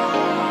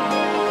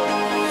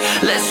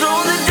 Let's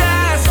roll the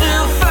dice,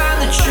 we'll find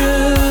the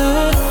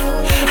truth.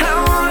 I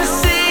wanna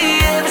see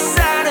every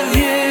side of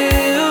you.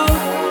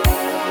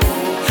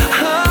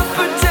 Up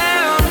or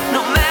down,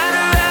 no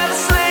matter how the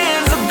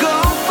slams will go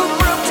for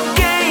broke to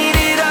gain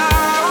it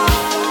all.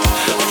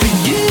 For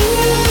you,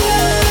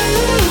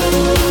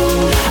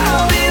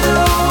 I'll be the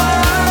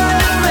one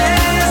to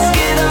risk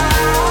it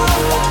all.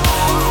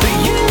 For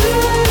you,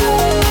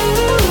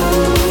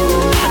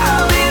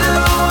 I'll be the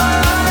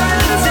one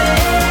to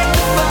take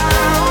the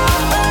fall.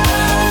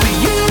 For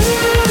you.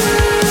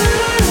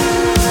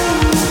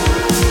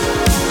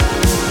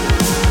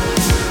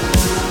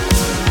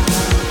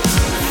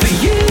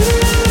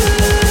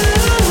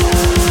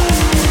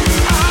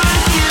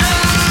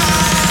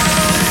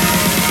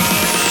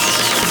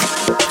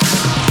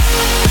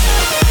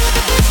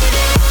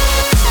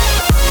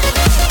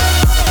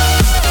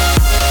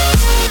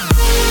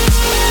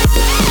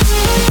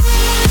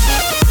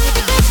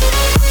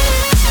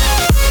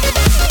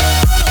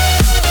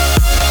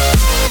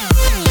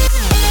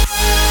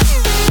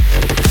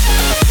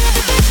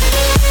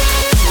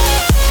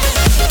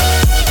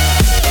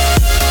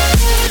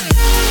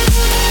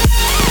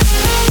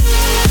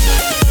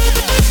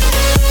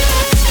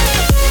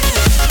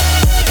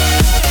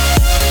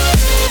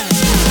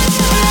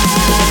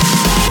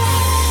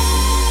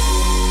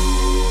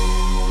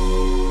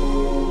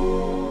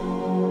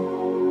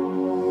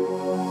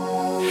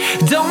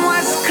 Don't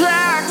watch the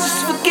clock,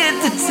 just forget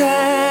the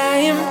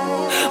time.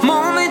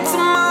 Moment to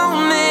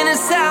moment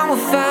is how I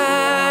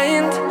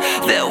find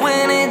that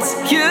when it's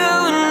you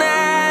and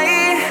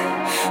I,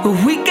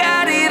 we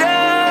got it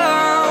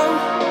all.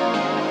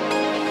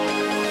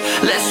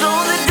 Let's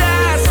roll the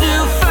dice,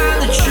 we'll find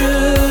the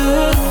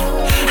truth.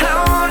 I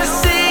wanna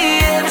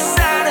see every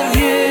side of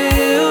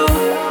you.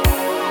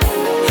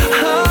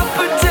 Up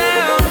or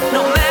down,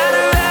 no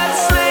matter how the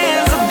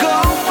slams will go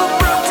for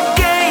broke to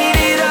gain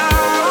it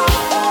all.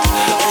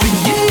 For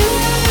you,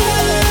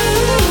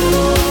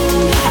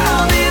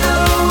 I'll be the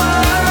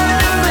one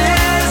to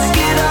risk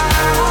it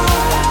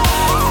all.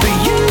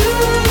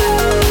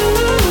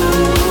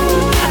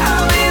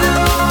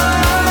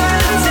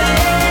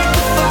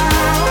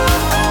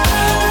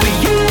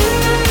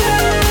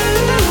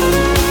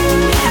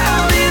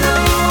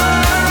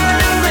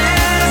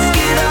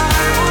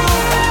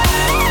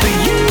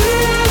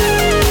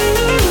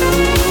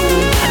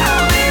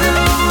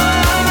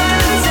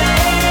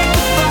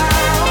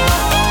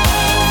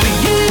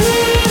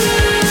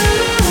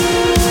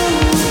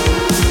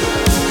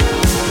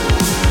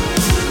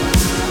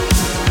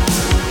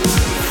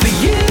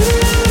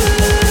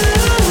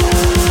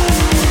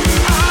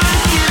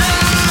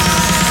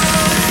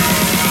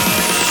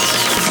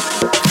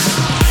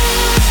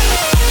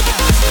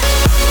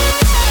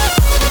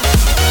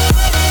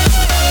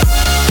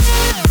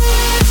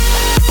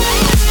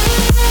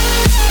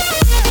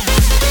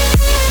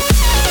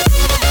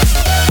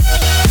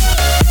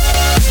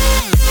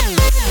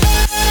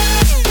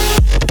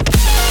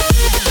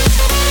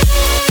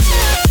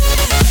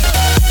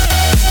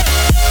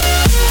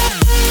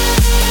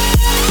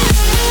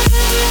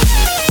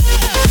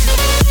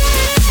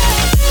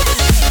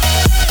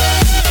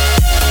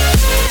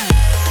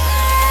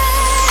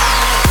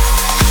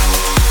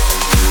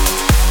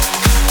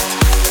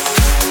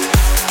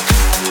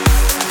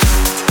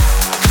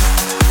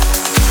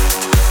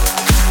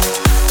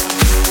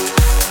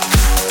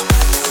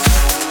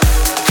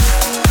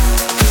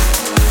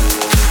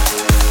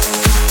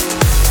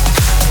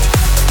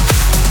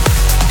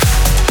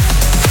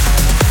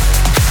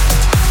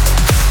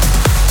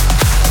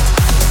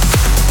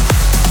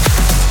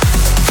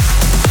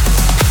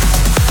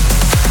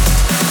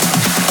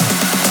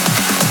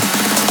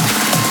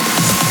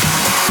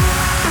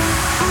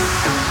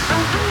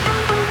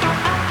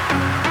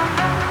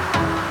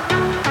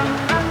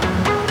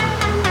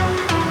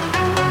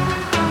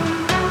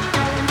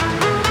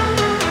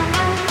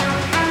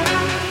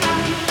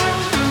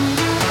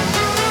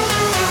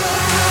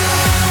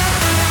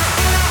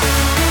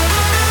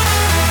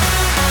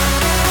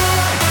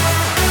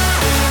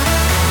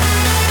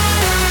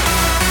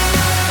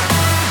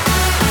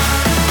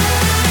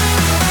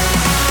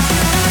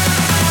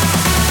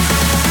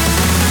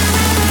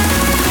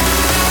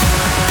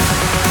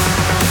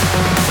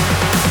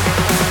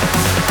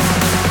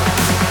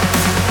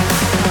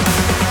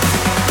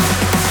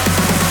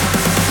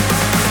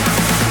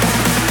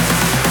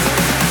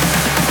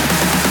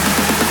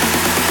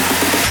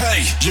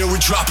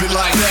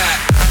 like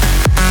that.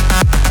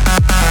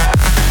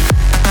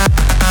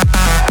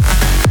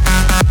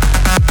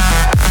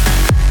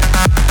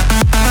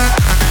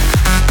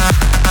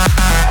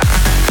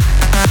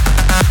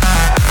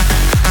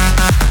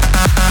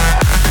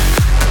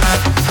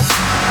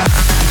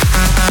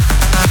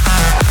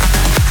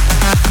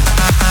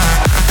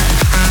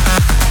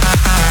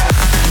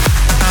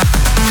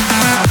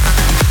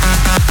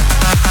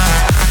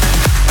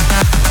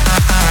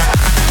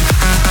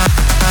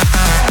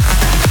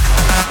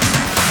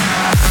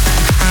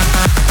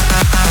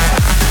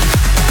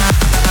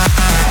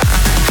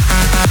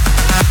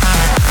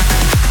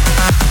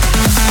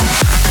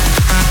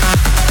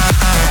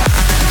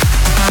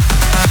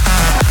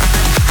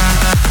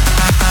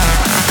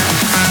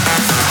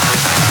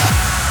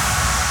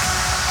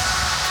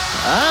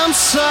 I'm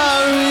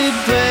sorry,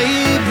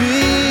 baby.